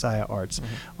at Saya Arts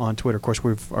on Twitter. Of course,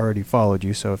 we've already followed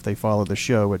you, so if they follow the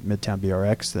show at Midtown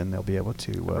BRX, then they'll be able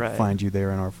to find you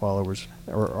there, and our followers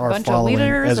or our bunch following of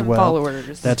leaders as and well.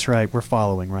 Followers. That's right. We're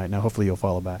following right now. Hopefully, you'll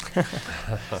follow back.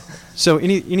 So,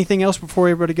 anything else before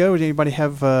everybody goes? Anybody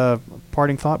have a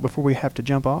parting thought before we have to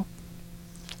jump off?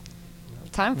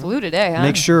 Time flew today, huh?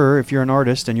 Make sure, if you're an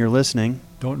artist and you're listening,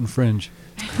 don't infringe.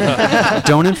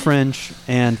 Don't infringe,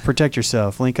 and protect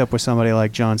yourself. Link up with somebody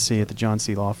like John C. at the John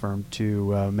C. Law Firm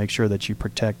to make sure that you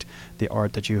protect the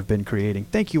art that you have been creating.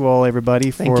 Thank you all,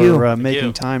 everybody, for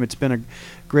making time. It's been a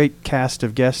great cast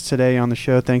of guests today on the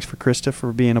show. Thanks for Krista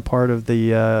for being a part of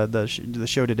the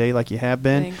show today, like you have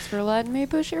been. Thanks for letting me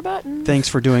push your button. Thanks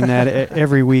for doing that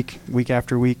every week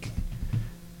after week.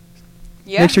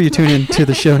 Yeah. Make sure you tune in to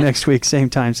the show next week, same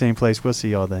time, same place. We'll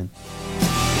see y'all then.